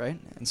this, right?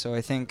 And so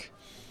I think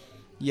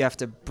you have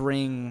to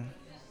bring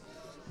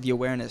the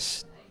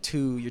awareness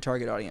to your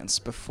target audience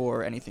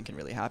before anything can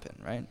really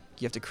happen, right?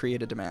 You have to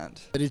create a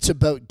demand. But it's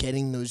about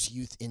getting those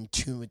youth in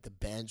tune with the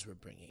bands we're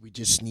bringing. We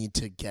just need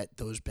to get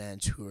those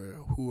bands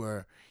who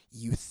are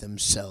youth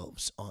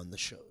themselves on the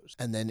shows.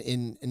 And then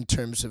in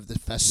terms of the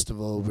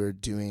festival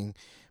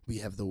we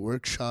have the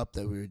workshop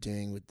that we were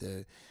doing with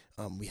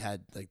we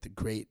had like the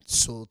Great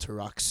Soul to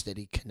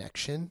Rocksteady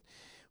Connection,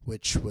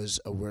 which was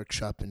a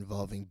workshop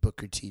involving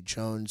Booker T.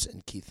 Jones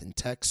and Keith and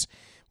Tex,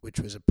 which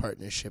was a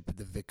partnership with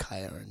the Vic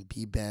High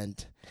R&B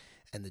Band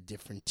and the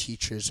different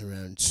teachers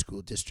around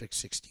School District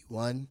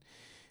 61.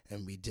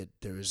 And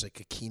there was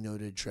like a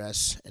keynote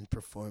address and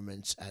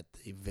performance at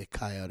the Vic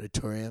High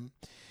Auditorium,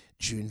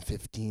 June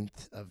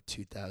 15th of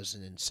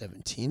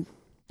 2017.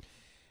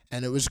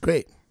 And it was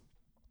great.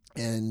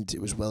 And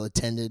it was well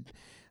attended,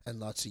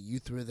 and lots of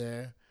youth were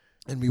there.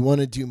 And we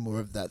want to do more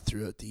of that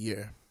throughout the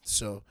year.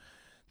 So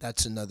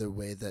that's another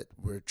way that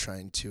we're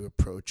trying to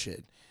approach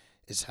it,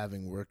 is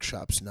having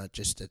workshops, not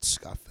just at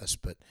Scoffest,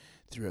 but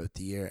throughout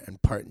the year,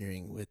 and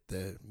partnering with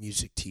the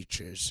music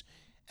teachers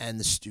and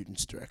the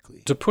students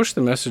directly. To push the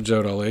message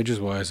out all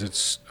ages-wise,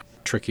 it's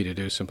tricky to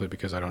do simply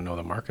because I don't know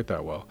the market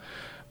that well.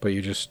 But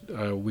we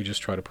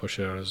just try to push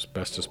it out as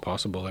best as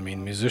possible. I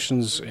mean,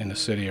 musicians in the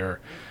city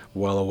are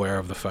well aware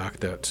of the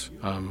fact that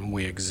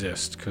we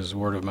exist, because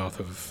word of mouth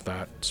of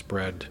that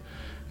spread,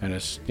 and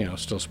it's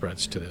still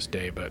spreads to this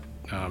day. But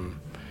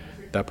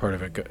that part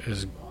of it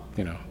is,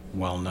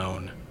 well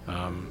known.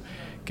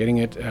 Getting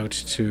it out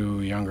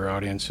to younger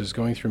audiences,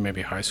 going through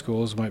maybe high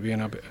schools might be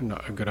a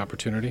good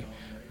opportunity.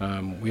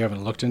 We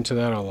haven't looked into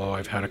that, although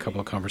I've had a couple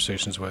of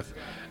conversations with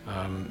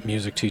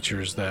music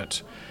teachers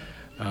that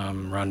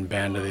run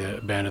band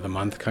of the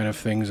month kind of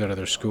things out of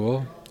their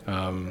school.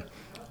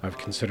 I've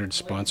considered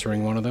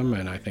sponsoring one of them,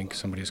 and I think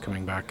somebody's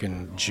coming back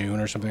in June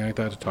or something like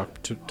that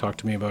to talk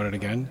to me about it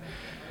again,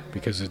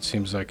 because it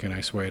seems like a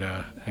nice way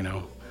to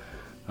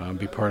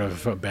be part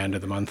of a band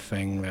of the month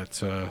thing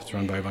that's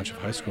run by a bunch of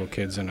high school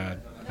kids and a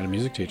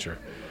music teacher.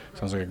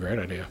 Sounds like a great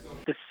idea.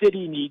 The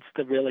city needs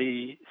to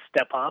really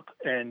step up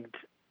and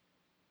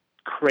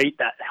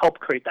help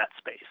create that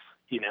space.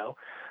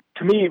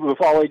 To me, with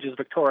All Ages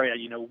Victoria,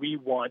 we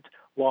want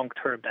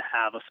long-term to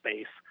have a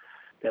space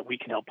that we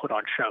can help put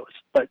on shows.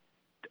 But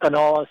in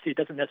all honesty, it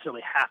doesn't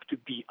necessarily have to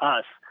be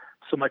us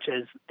so much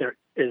as there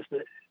is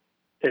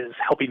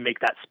helping make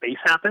that space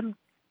happen,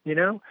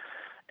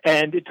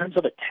 And in terms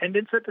of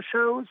attendance at the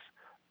shows,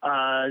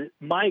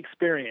 my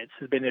experience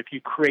has been if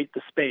you create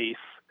the space,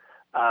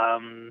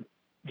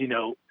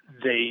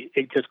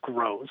 it just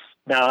grows.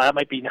 Now, that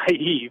might be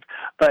naive,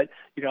 but,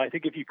 I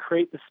think if you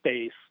create the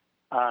space,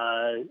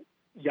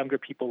 younger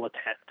people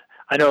attend.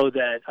 I know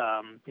that,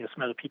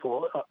 some other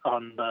people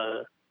on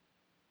the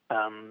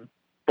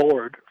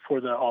board for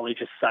the All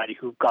Ages Society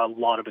who've got a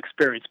lot of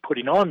experience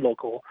putting on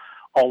local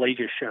all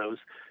ages shows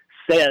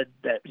said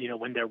that,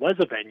 when there was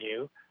a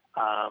venue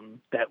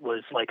that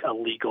was like a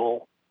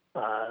legal,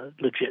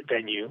 legit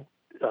venue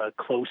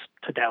close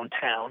to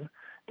downtown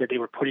that they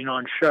were putting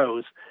on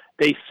shows,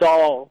 they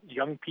saw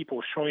young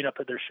people showing up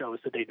at their shows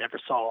that they never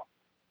saw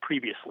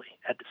previously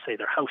at, say,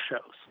 their house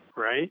shows,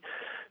 right?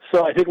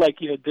 So I think,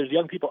 there's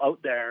young people out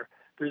there.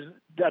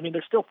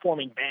 They're still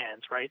forming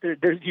bands, right? There's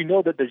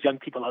that there's young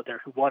people out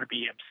there who want to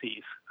be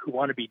MCs, who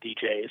want to be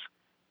DJs,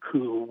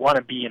 who want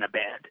to be in a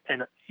band,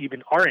 and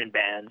even are in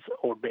bands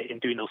or in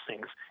doing those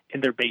things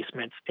in their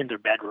basements, in their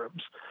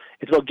bedrooms.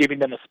 It's about giving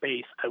them a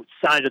space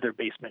outside of their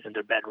basement in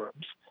their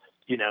bedrooms,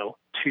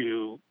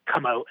 to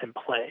come out and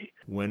play.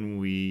 When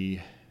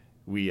we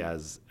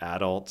as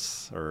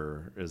adults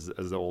or as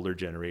the older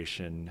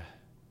generation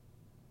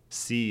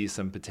see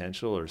some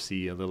potential or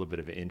see a little bit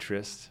of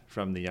interest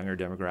from the younger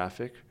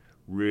demographic,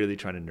 really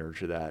trying to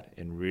nurture that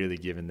and really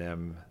giving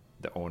them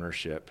the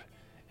ownership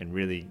and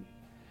really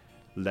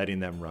letting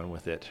them run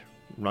with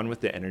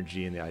the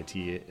energy and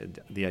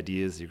the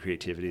ideas, the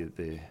creativity that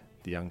the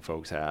young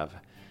folks have,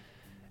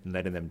 and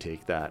letting them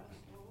take that.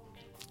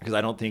 Because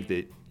I don't think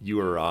that you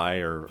or I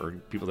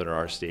or people that are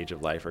our stage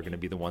of life are going to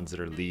be the ones that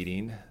are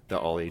leading the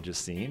all ages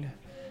scene.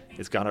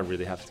 it's got to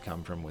really have to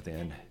come from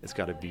within. It's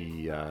got to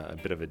be a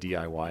bit of a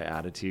DIY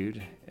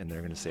attitude, and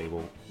they're going to say,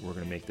 well, we're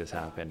going to make this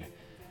happen.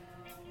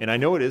 And I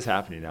know it is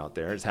happening out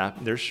there.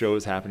 There's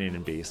shows happening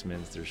in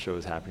basements. There's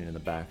shows happening in the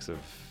backs of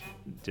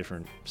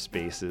different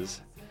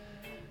spaces.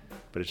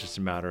 But it's just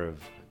a matter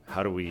of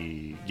how do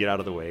we get out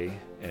of the way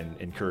and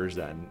encourage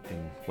that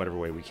in whatever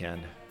way we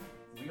can.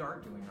 We are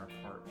doing our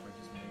part by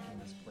just making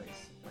this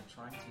place, by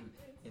trying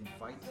to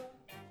invite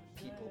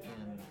people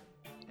in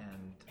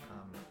and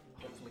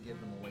hopefully give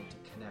them a way to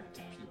connect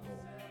to people,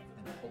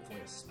 and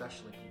hopefully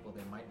especially people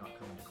they might not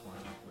come into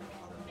contact with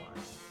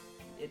otherwise.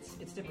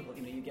 It's difficult,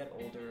 you get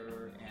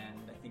older,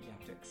 and I think you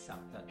have to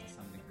accept that to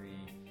some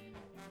degree.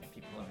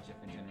 People of a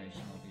different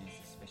generation will be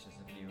suspicious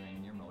of you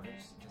and your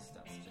motives.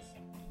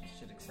 You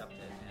should accept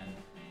it, and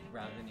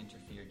rather than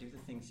interfere, do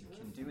the things you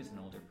can do as an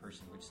older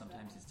person, which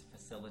sometimes is to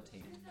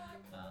facilitate,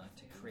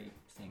 to create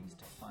things,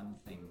 to fund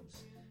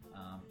things,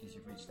 because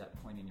you've reached that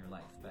point in your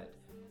life. But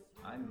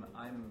I'm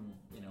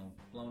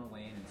blown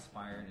away and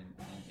inspired and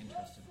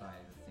interested by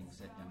the things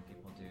that young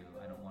people do.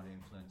 I don't want to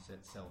influence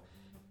it, so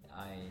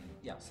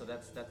so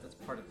that's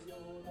part of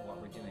what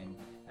we're doing.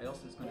 I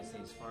also was going to say,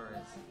 as far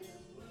as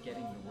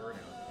getting the word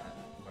out,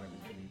 what I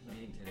was really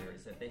leading to there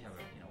is that they have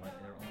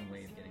their own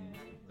way of getting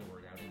the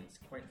word out, and it's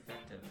quite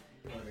effective.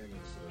 My name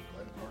is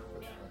Glenn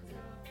Parfitt. I'm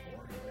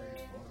born and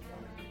raised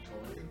in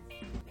Victoria,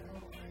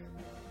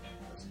 and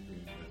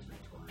designated as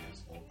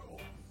Victoria's local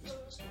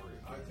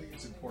historian. I think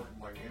it's important,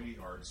 like any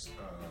arts,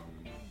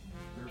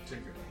 they're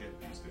taking a hit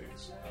these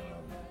days.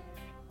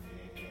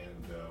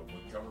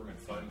 With government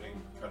funding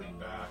cutting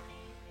back,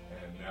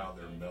 and now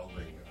they're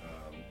melding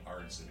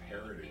arts and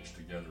heritage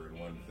together in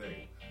one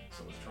thing.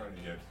 So it's trying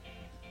to get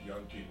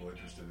young people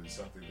interested in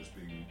something that's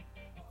being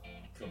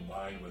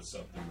combined with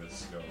something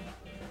that's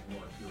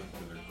more appealing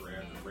to their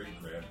grand or great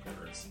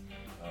grandparents.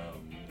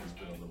 Has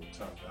been a little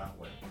tough that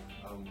way.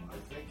 I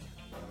think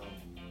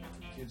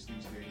for kids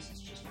these days,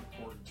 it's just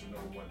important to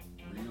know what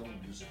real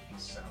music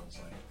sounds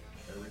like.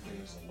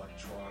 Everything is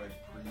electronic,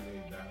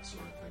 pre-made, that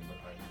sort of thing, but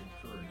I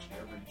encourage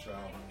every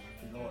child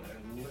to go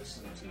and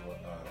listen to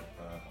a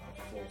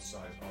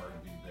full-size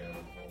R&B band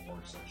with a whole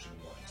horn section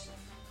once.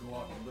 Go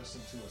out and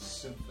listen to a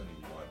symphony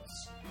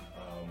once.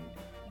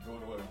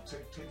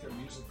 Take a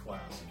music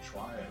class and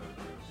try it,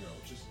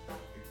 or just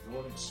go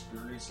and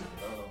experience it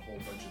without a whole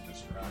bunch of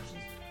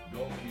distractions.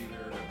 Don't be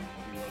there to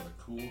be one of the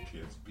cool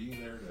kids. Be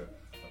there to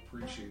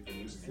appreciate the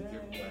music and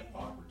give them that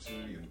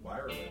opportunity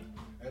environment.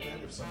 And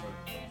then if someone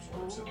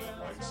absorbs it and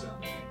likes it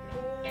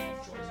and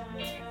enjoys it,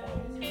 wants to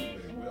follow through,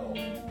 they will.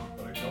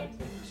 But I don't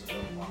think there's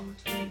enough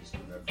opportunities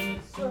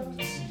for them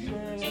to see it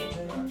in its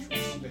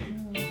natural state.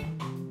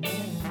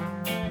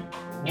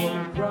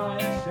 One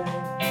crying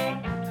shame.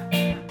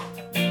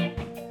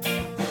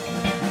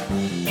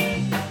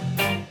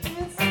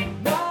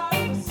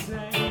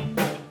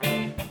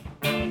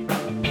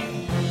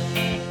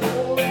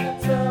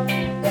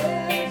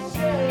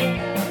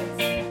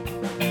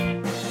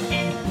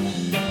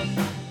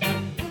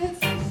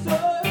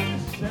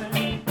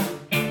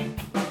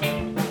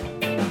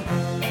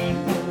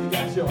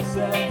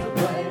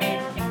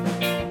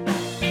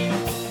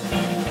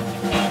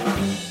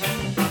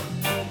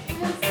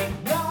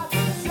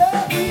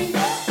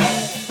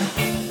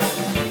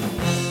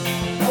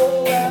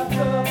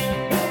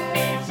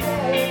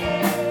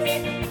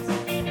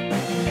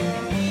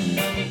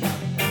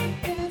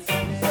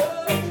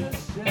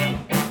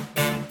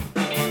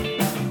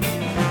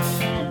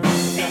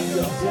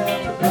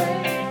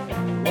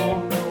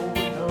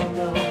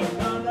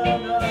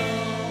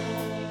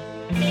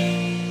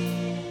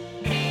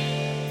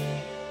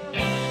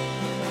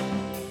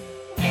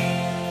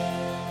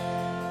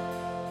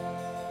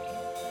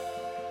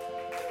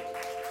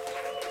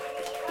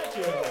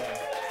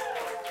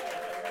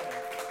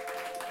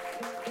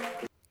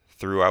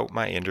 Throughout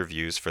my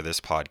interviews for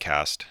this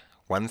podcast,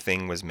 one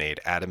thing was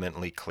made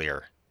adamantly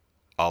clear.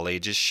 All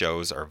ages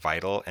shows are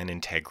vital and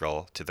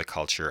integral to the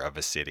culture of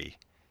a city.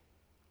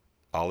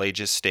 All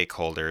ages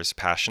stakeholders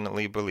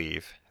passionately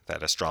believe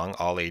that a strong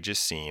all ages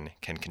scene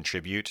can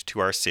contribute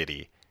to our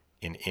city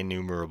in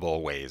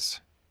innumerable ways.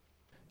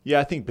 Yeah,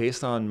 I think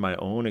based on my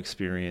own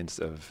experience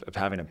of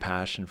having a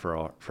passion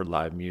for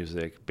live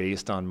music,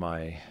 based on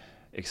my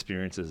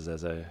experiences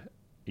as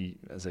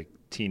a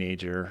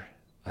teenager,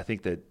 I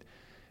think that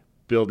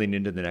building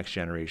into the next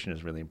generation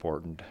is really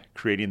important.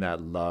 Creating that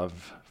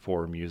love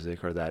for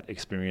music, or that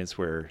experience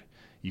where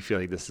you feel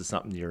like this is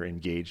something you're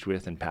engaged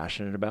with and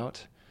passionate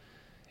about,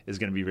 is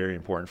going to be very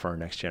important for our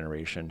next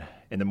generation.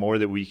 And the more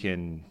that we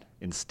can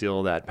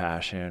instill that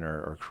passion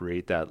or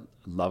create that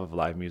love of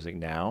live music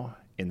now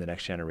in the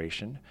next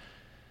generation,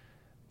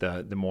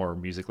 the more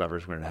music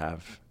lovers we're going to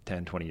have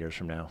 10, 20 years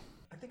from now.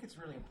 I think it's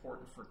really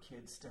important for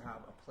kids to have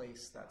a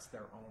place that's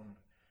their own,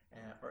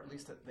 or at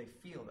least that they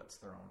feel that's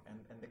their own,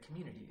 and the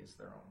community is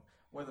their own,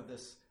 whether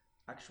this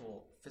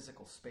actual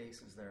physical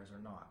space is theirs or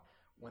not.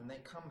 When they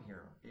come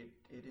here, it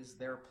is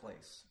their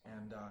place,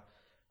 and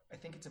I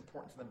think it's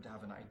important for them to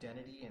have an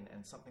identity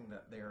and something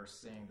that they are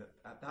saying that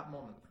at that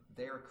moment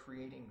they are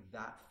creating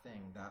that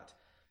thing, that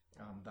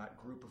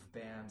that group of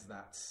bands,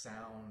 that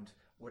sound,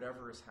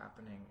 whatever is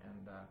happening.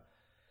 And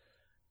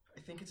I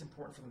think it's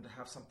important for them to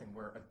have something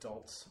where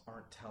adults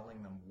aren't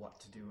telling them what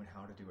to do and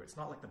how to do it. It's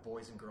not like the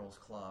Boys and Girls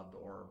Club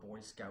or Boy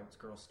Scouts,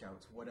 Girl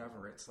Scouts,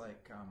 whatever. It's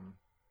like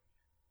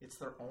it's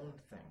their own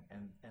thing,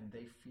 and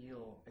they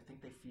feel, I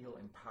think they feel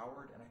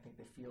empowered, and I think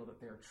they feel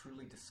that they're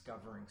truly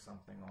discovering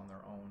something on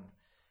their own.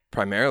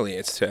 Primarily,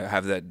 it's to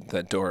have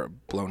that door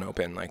blown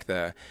open, like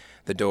the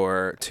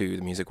door to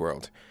the music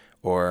world.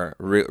 Or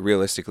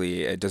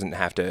realistically, it doesn't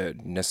have to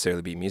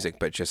necessarily be music,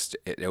 but just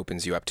it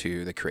opens you up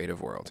to the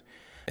creative world.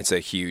 It's a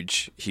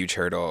huge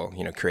hurdle,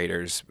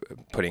 creators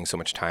putting so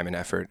much time and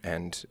effort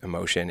and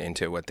emotion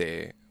into what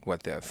the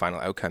final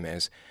outcome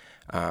is.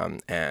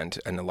 And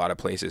in a lot of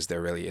places,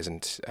 there really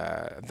isn't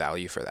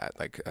value for that.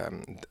 Like,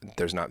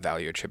 there's not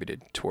value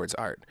attributed towards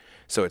art.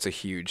 So it's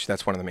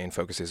that's one of the main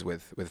focuses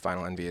with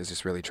Vinyl Envy, is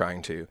just really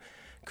trying to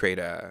create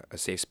a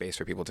safe space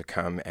for people to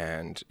come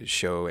and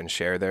show and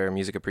share their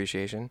music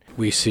appreciation.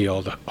 We see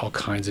all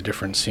kinds of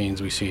different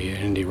scenes. We see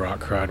an indie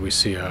rock crowd, we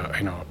see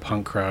a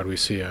punk crowd, we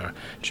see a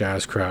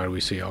jazz crowd, we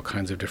see all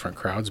kinds of different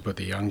crowds, but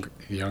the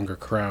younger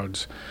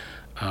crowds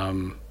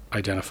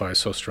identify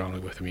so strongly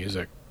with the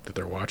music that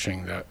they're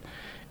watching that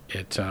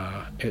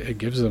it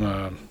gives them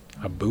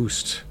a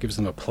boost, gives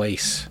them a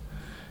place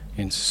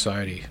in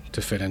society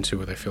to fit into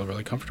where they feel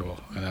really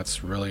comfortable, and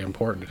that's really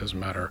important. It doesn't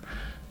matter,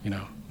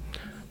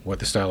 what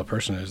the style of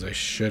person is. They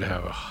should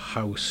have a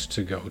house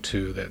to go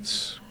to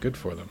that's good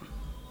for them.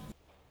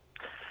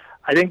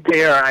 I think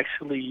they are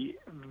actually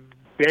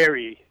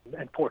very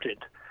important.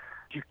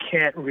 You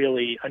can't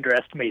really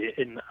underestimate it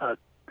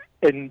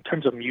in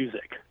terms of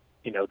music,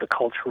 the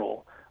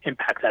cultural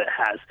impact that it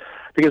has.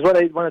 Because one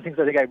of the things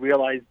I think I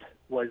realized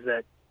was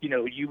that,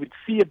 you would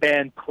see a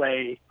band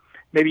play,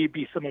 maybe it'd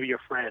be some of your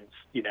friends,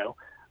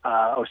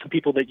 or some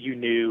people that you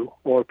knew,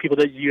 or people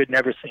that you had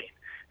never seen.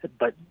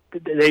 But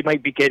they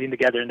might be getting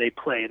together and they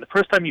play. And the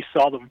first time you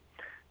saw them,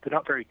 they're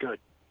not very good,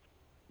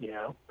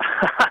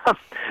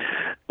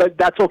 But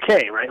that's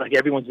okay, right? Like,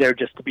 everyone's there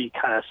just to be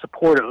kind of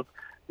supportive,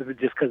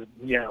 just because,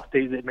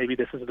 maybe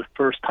this is the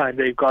first time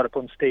they've got up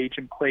on stage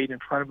and played in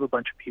front of a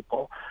bunch of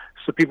people.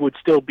 So people would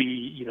still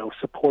be,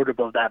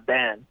 supportive of that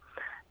band.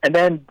 And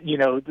then,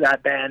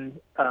 that band,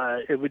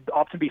 it would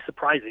often be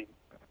surprising.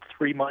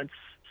 3 months,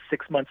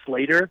 6 months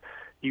later,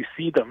 you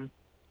see them,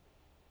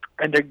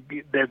 and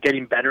they're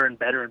getting better and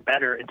better and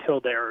better until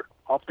they're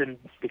often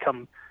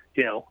become,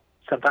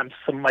 sometimes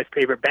some of my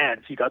favorite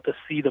bands. You got to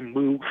see them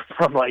move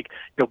from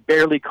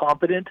barely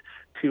competent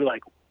to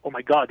oh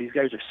my God, these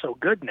guys are so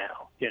good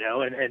now,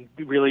 and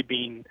really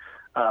being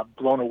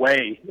blown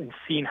away and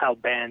seeing how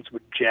bands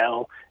would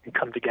gel and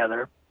come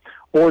together.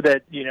 Or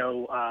that,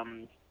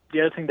 the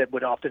other thing that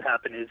would often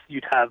happen is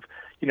you'd have,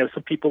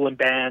 some people in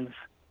bands,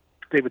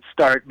 they would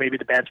start, maybe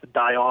the bands would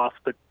die off,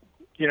 but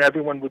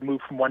everyone would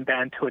move from one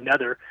band to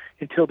another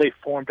until they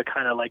formed a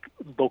kind of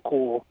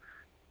local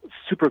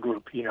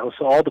supergroup,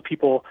 So all the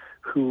people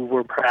who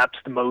were perhaps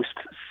the most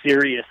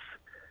serious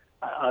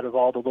out of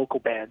all the local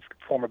bands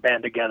form a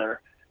band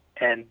together,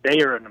 and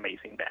they are an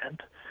amazing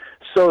band.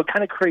 So it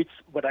kind of creates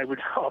what I would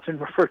often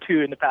refer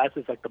to in the past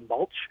as the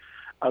mulch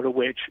out of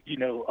which,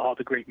 all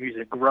the great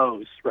music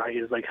grows, right?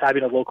 Is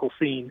having a local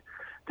scene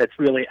that's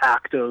really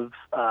active,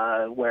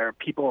 where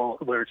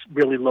it's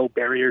really low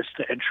barriers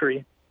to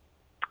entry,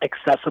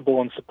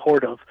 accessible and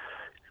supportive,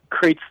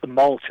 creates the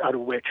mulch out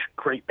of which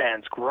great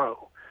bands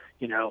grow.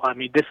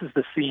 This is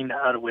the scene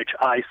out of which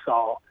I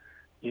saw,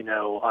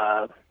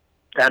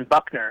 Dan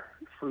Buckner,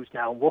 who's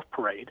now in Wolf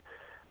Parade.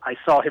 I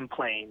saw him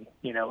playing,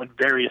 in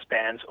various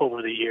bands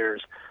over the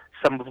years.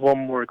 Some of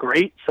them were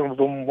great, some of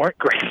them weren't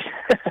great.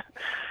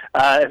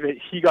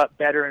 He got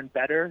better and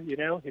better,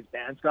 his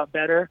bands got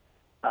better,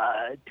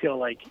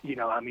 till I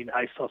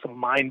saw some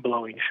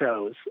mind-blowing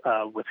shows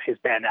with his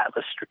band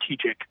Atlas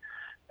Strategic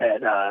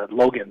at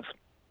Logan's,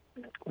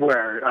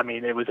 where,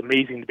 it was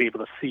amazing to be able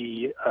to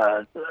see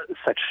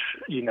such,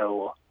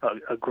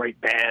 a great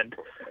band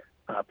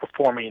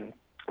performing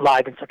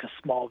live in such a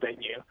small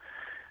venue.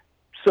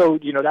 So,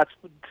 that's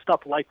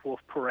stuff like Wolf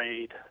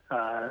Parade.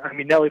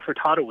 Nelly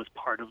Furtado was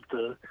part of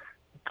the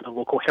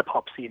local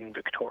hip-hop scene in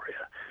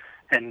Victoria,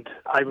 and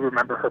I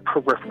remember her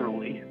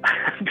peripherally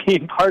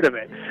being part of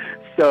it.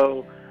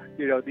 So,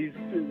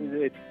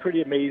 it's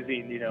pretty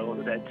amazing,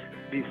 that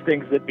these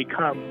things that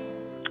become,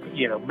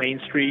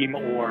 mainstream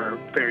or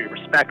very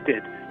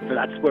respected, so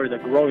that's where they're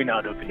growing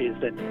out of, is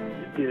that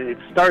it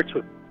starts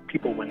with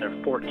people when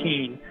they're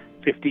 14,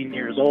 15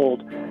 years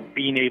old,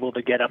 being able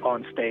to get up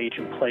on stage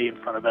and play in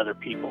front of other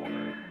people.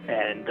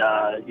 And,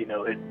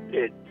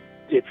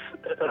 it's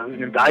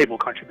an invaluable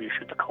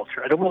contribution to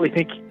culture. I don't really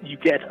think you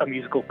get a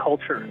musical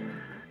culture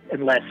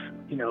unless,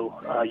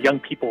 young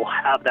people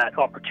have that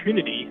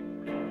opportunity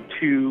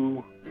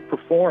to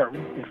perform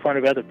in front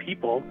of other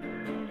people,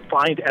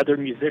 find other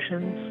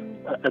musicians,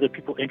 other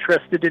people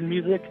interested in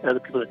music, other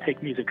people that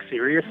take music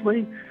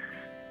seriously.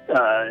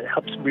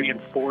 Helps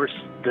reinforce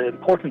the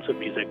importance of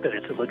music, that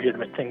it's a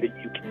legitimate thing that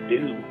you can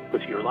do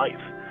with your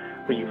life.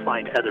 where you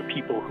find other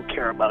people who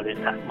care about it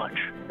that much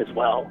as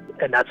well.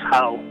 And that's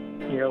how,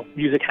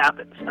 music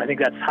happens. I think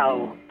that's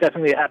how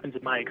definitely it happens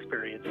in my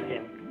experience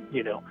in,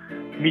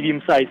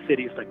 medium-sized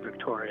cities like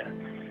Victoria.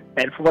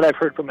 And from what I've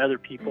heard from other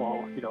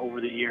people,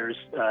 over the years,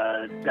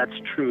 that's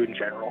true in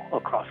general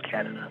across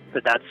Canada.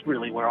 That's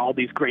really where all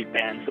these great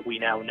bands that we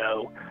now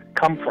know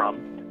come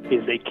from,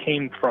 is they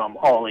came from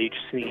all-age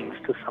scenes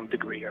to some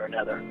degree or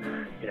another.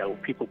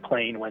 People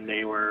playing when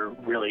they were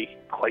really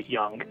quite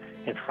young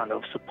in front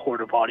of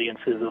supportive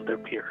audiences of their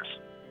peers.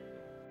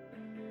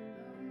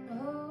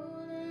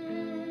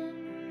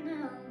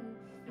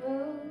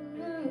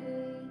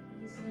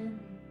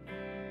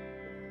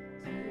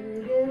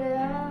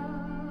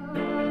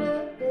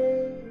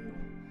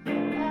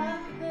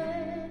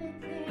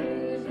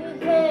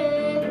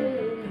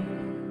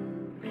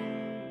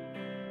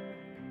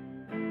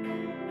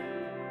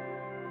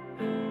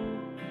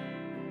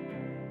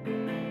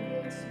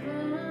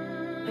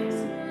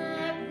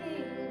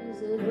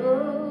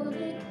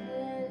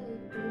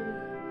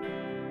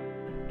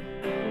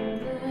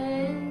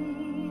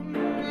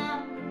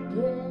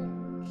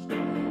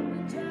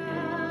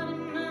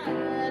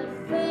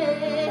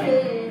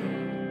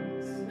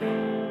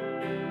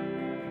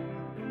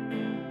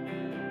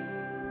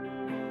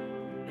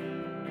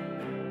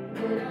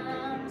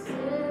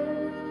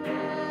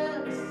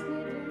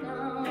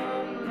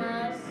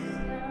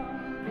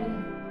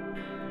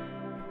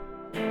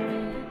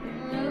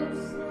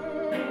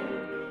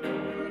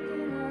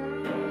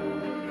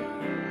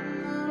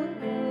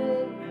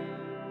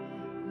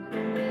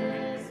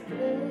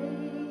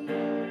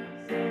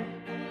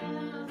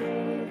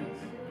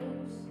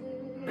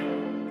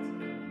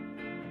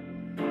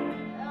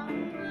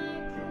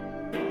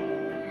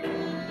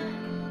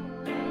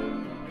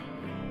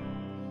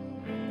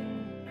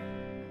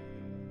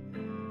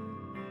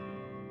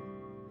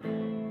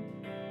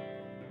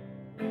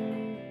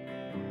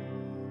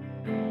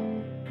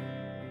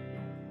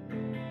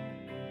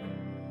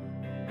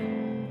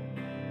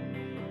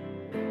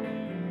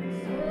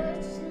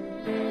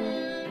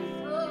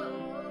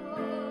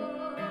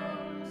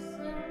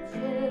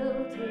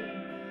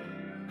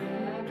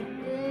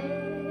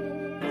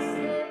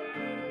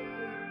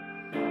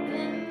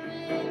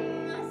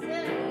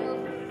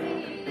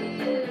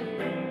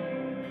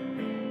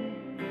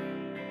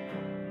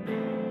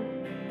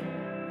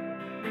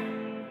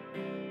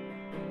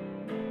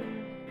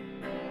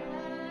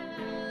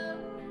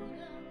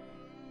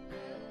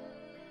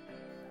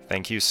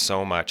 Thank you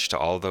so much to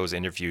all those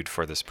interviewed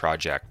for this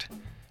project.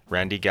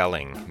 Randy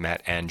Gelling,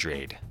 Matt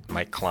Andrade,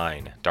 Mike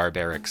Cline, Darb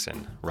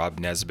Erickson, Rob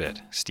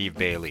Nesbitt, Steve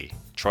Bailey,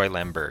 Troy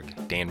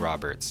Lemberg, Dane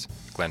Roberts,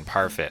 Glenn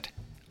Parfitt,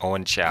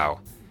 Owen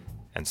Chow,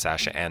 and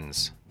Sasha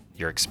Enns.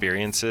 Your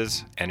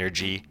experiences,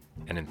 energy,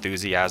 and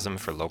enthusiasm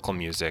for local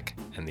music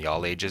and the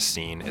all-ages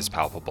scene is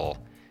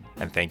palpable,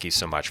 and thank you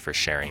so much for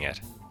sharing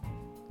it.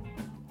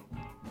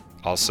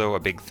 Also, a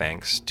big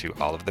thanks to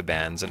all of the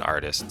bands and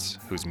artists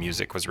whose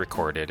music was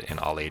recorded in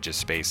all-ages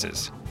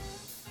spaces.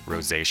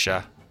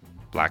 Rosacea,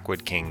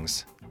 Blackwood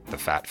Kings, the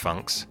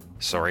Phatfunks,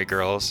 Sorry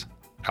Girls,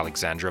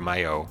 Alexandra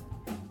Mayo,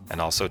 and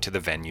also to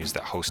the venues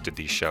that hosted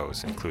these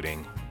shows,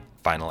 including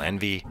Vinyl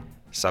Envy,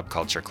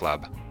 Subculture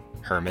Club,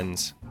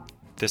 Herman's.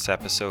 This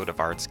episode of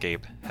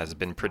Artscape has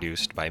been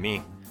produced by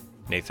me,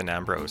 Nathan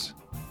Ambrose.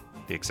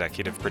 The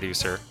executive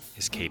producer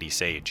is Katie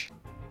Sage.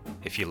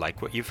 If you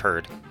like what you've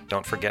heard,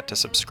 don't forget to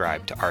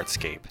subscribe to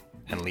Artscape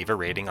and leave a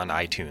rating on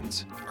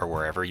iTunes or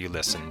wherever you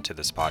listen to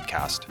this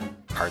podcast.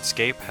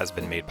 Artscape has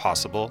been made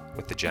possible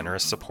with the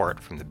generous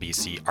support from the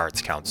BC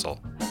Arts Council.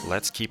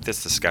 Let's keep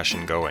this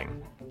discussion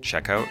going.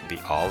 Check out the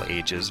All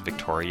Ages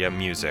Victoria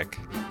Music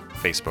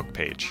Facebook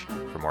page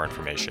for more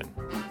information.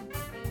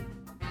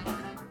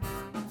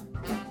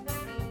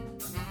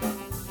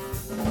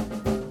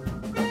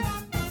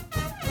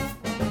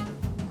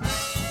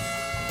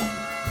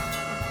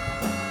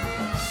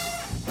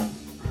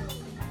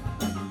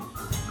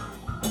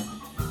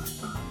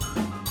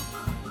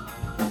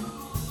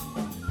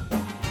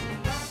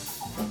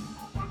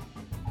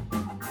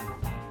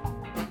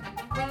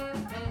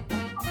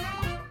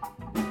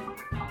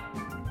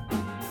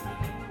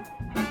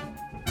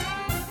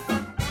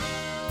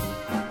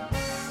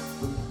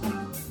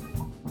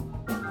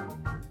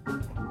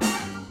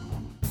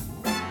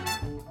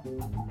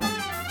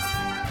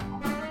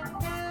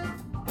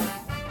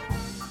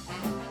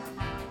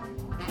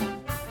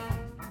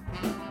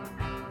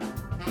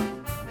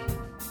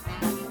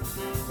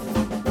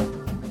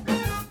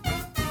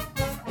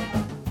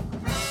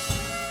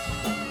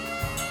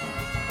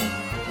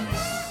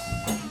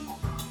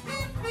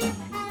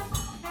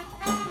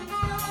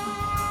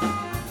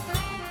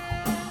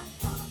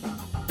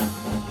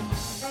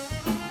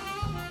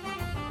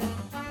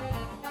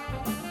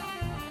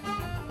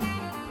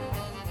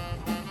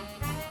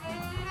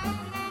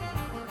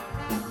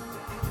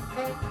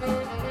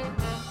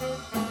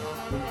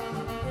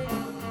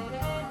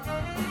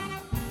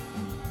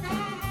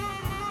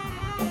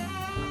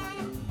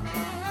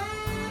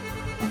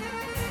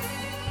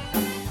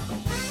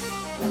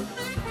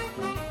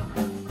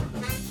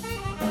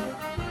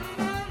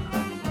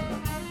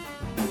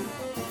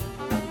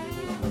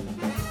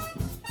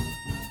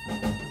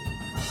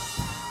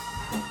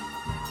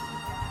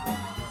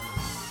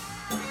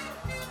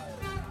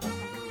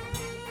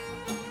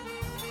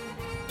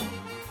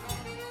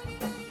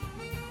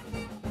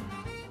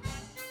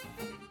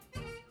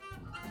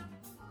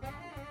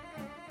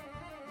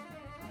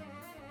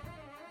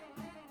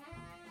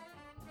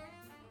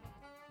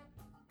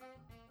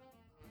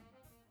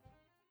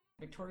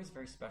 Victoria's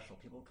very special.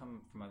 People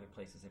come from other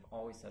places. They've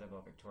always said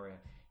about Victoria,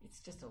 it's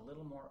just a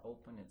little more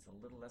open. It's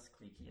a little less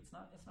cliquey. It's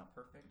not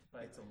perfect,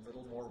 but it's a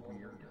little more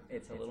weird.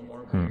 It's a little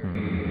more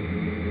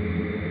weird.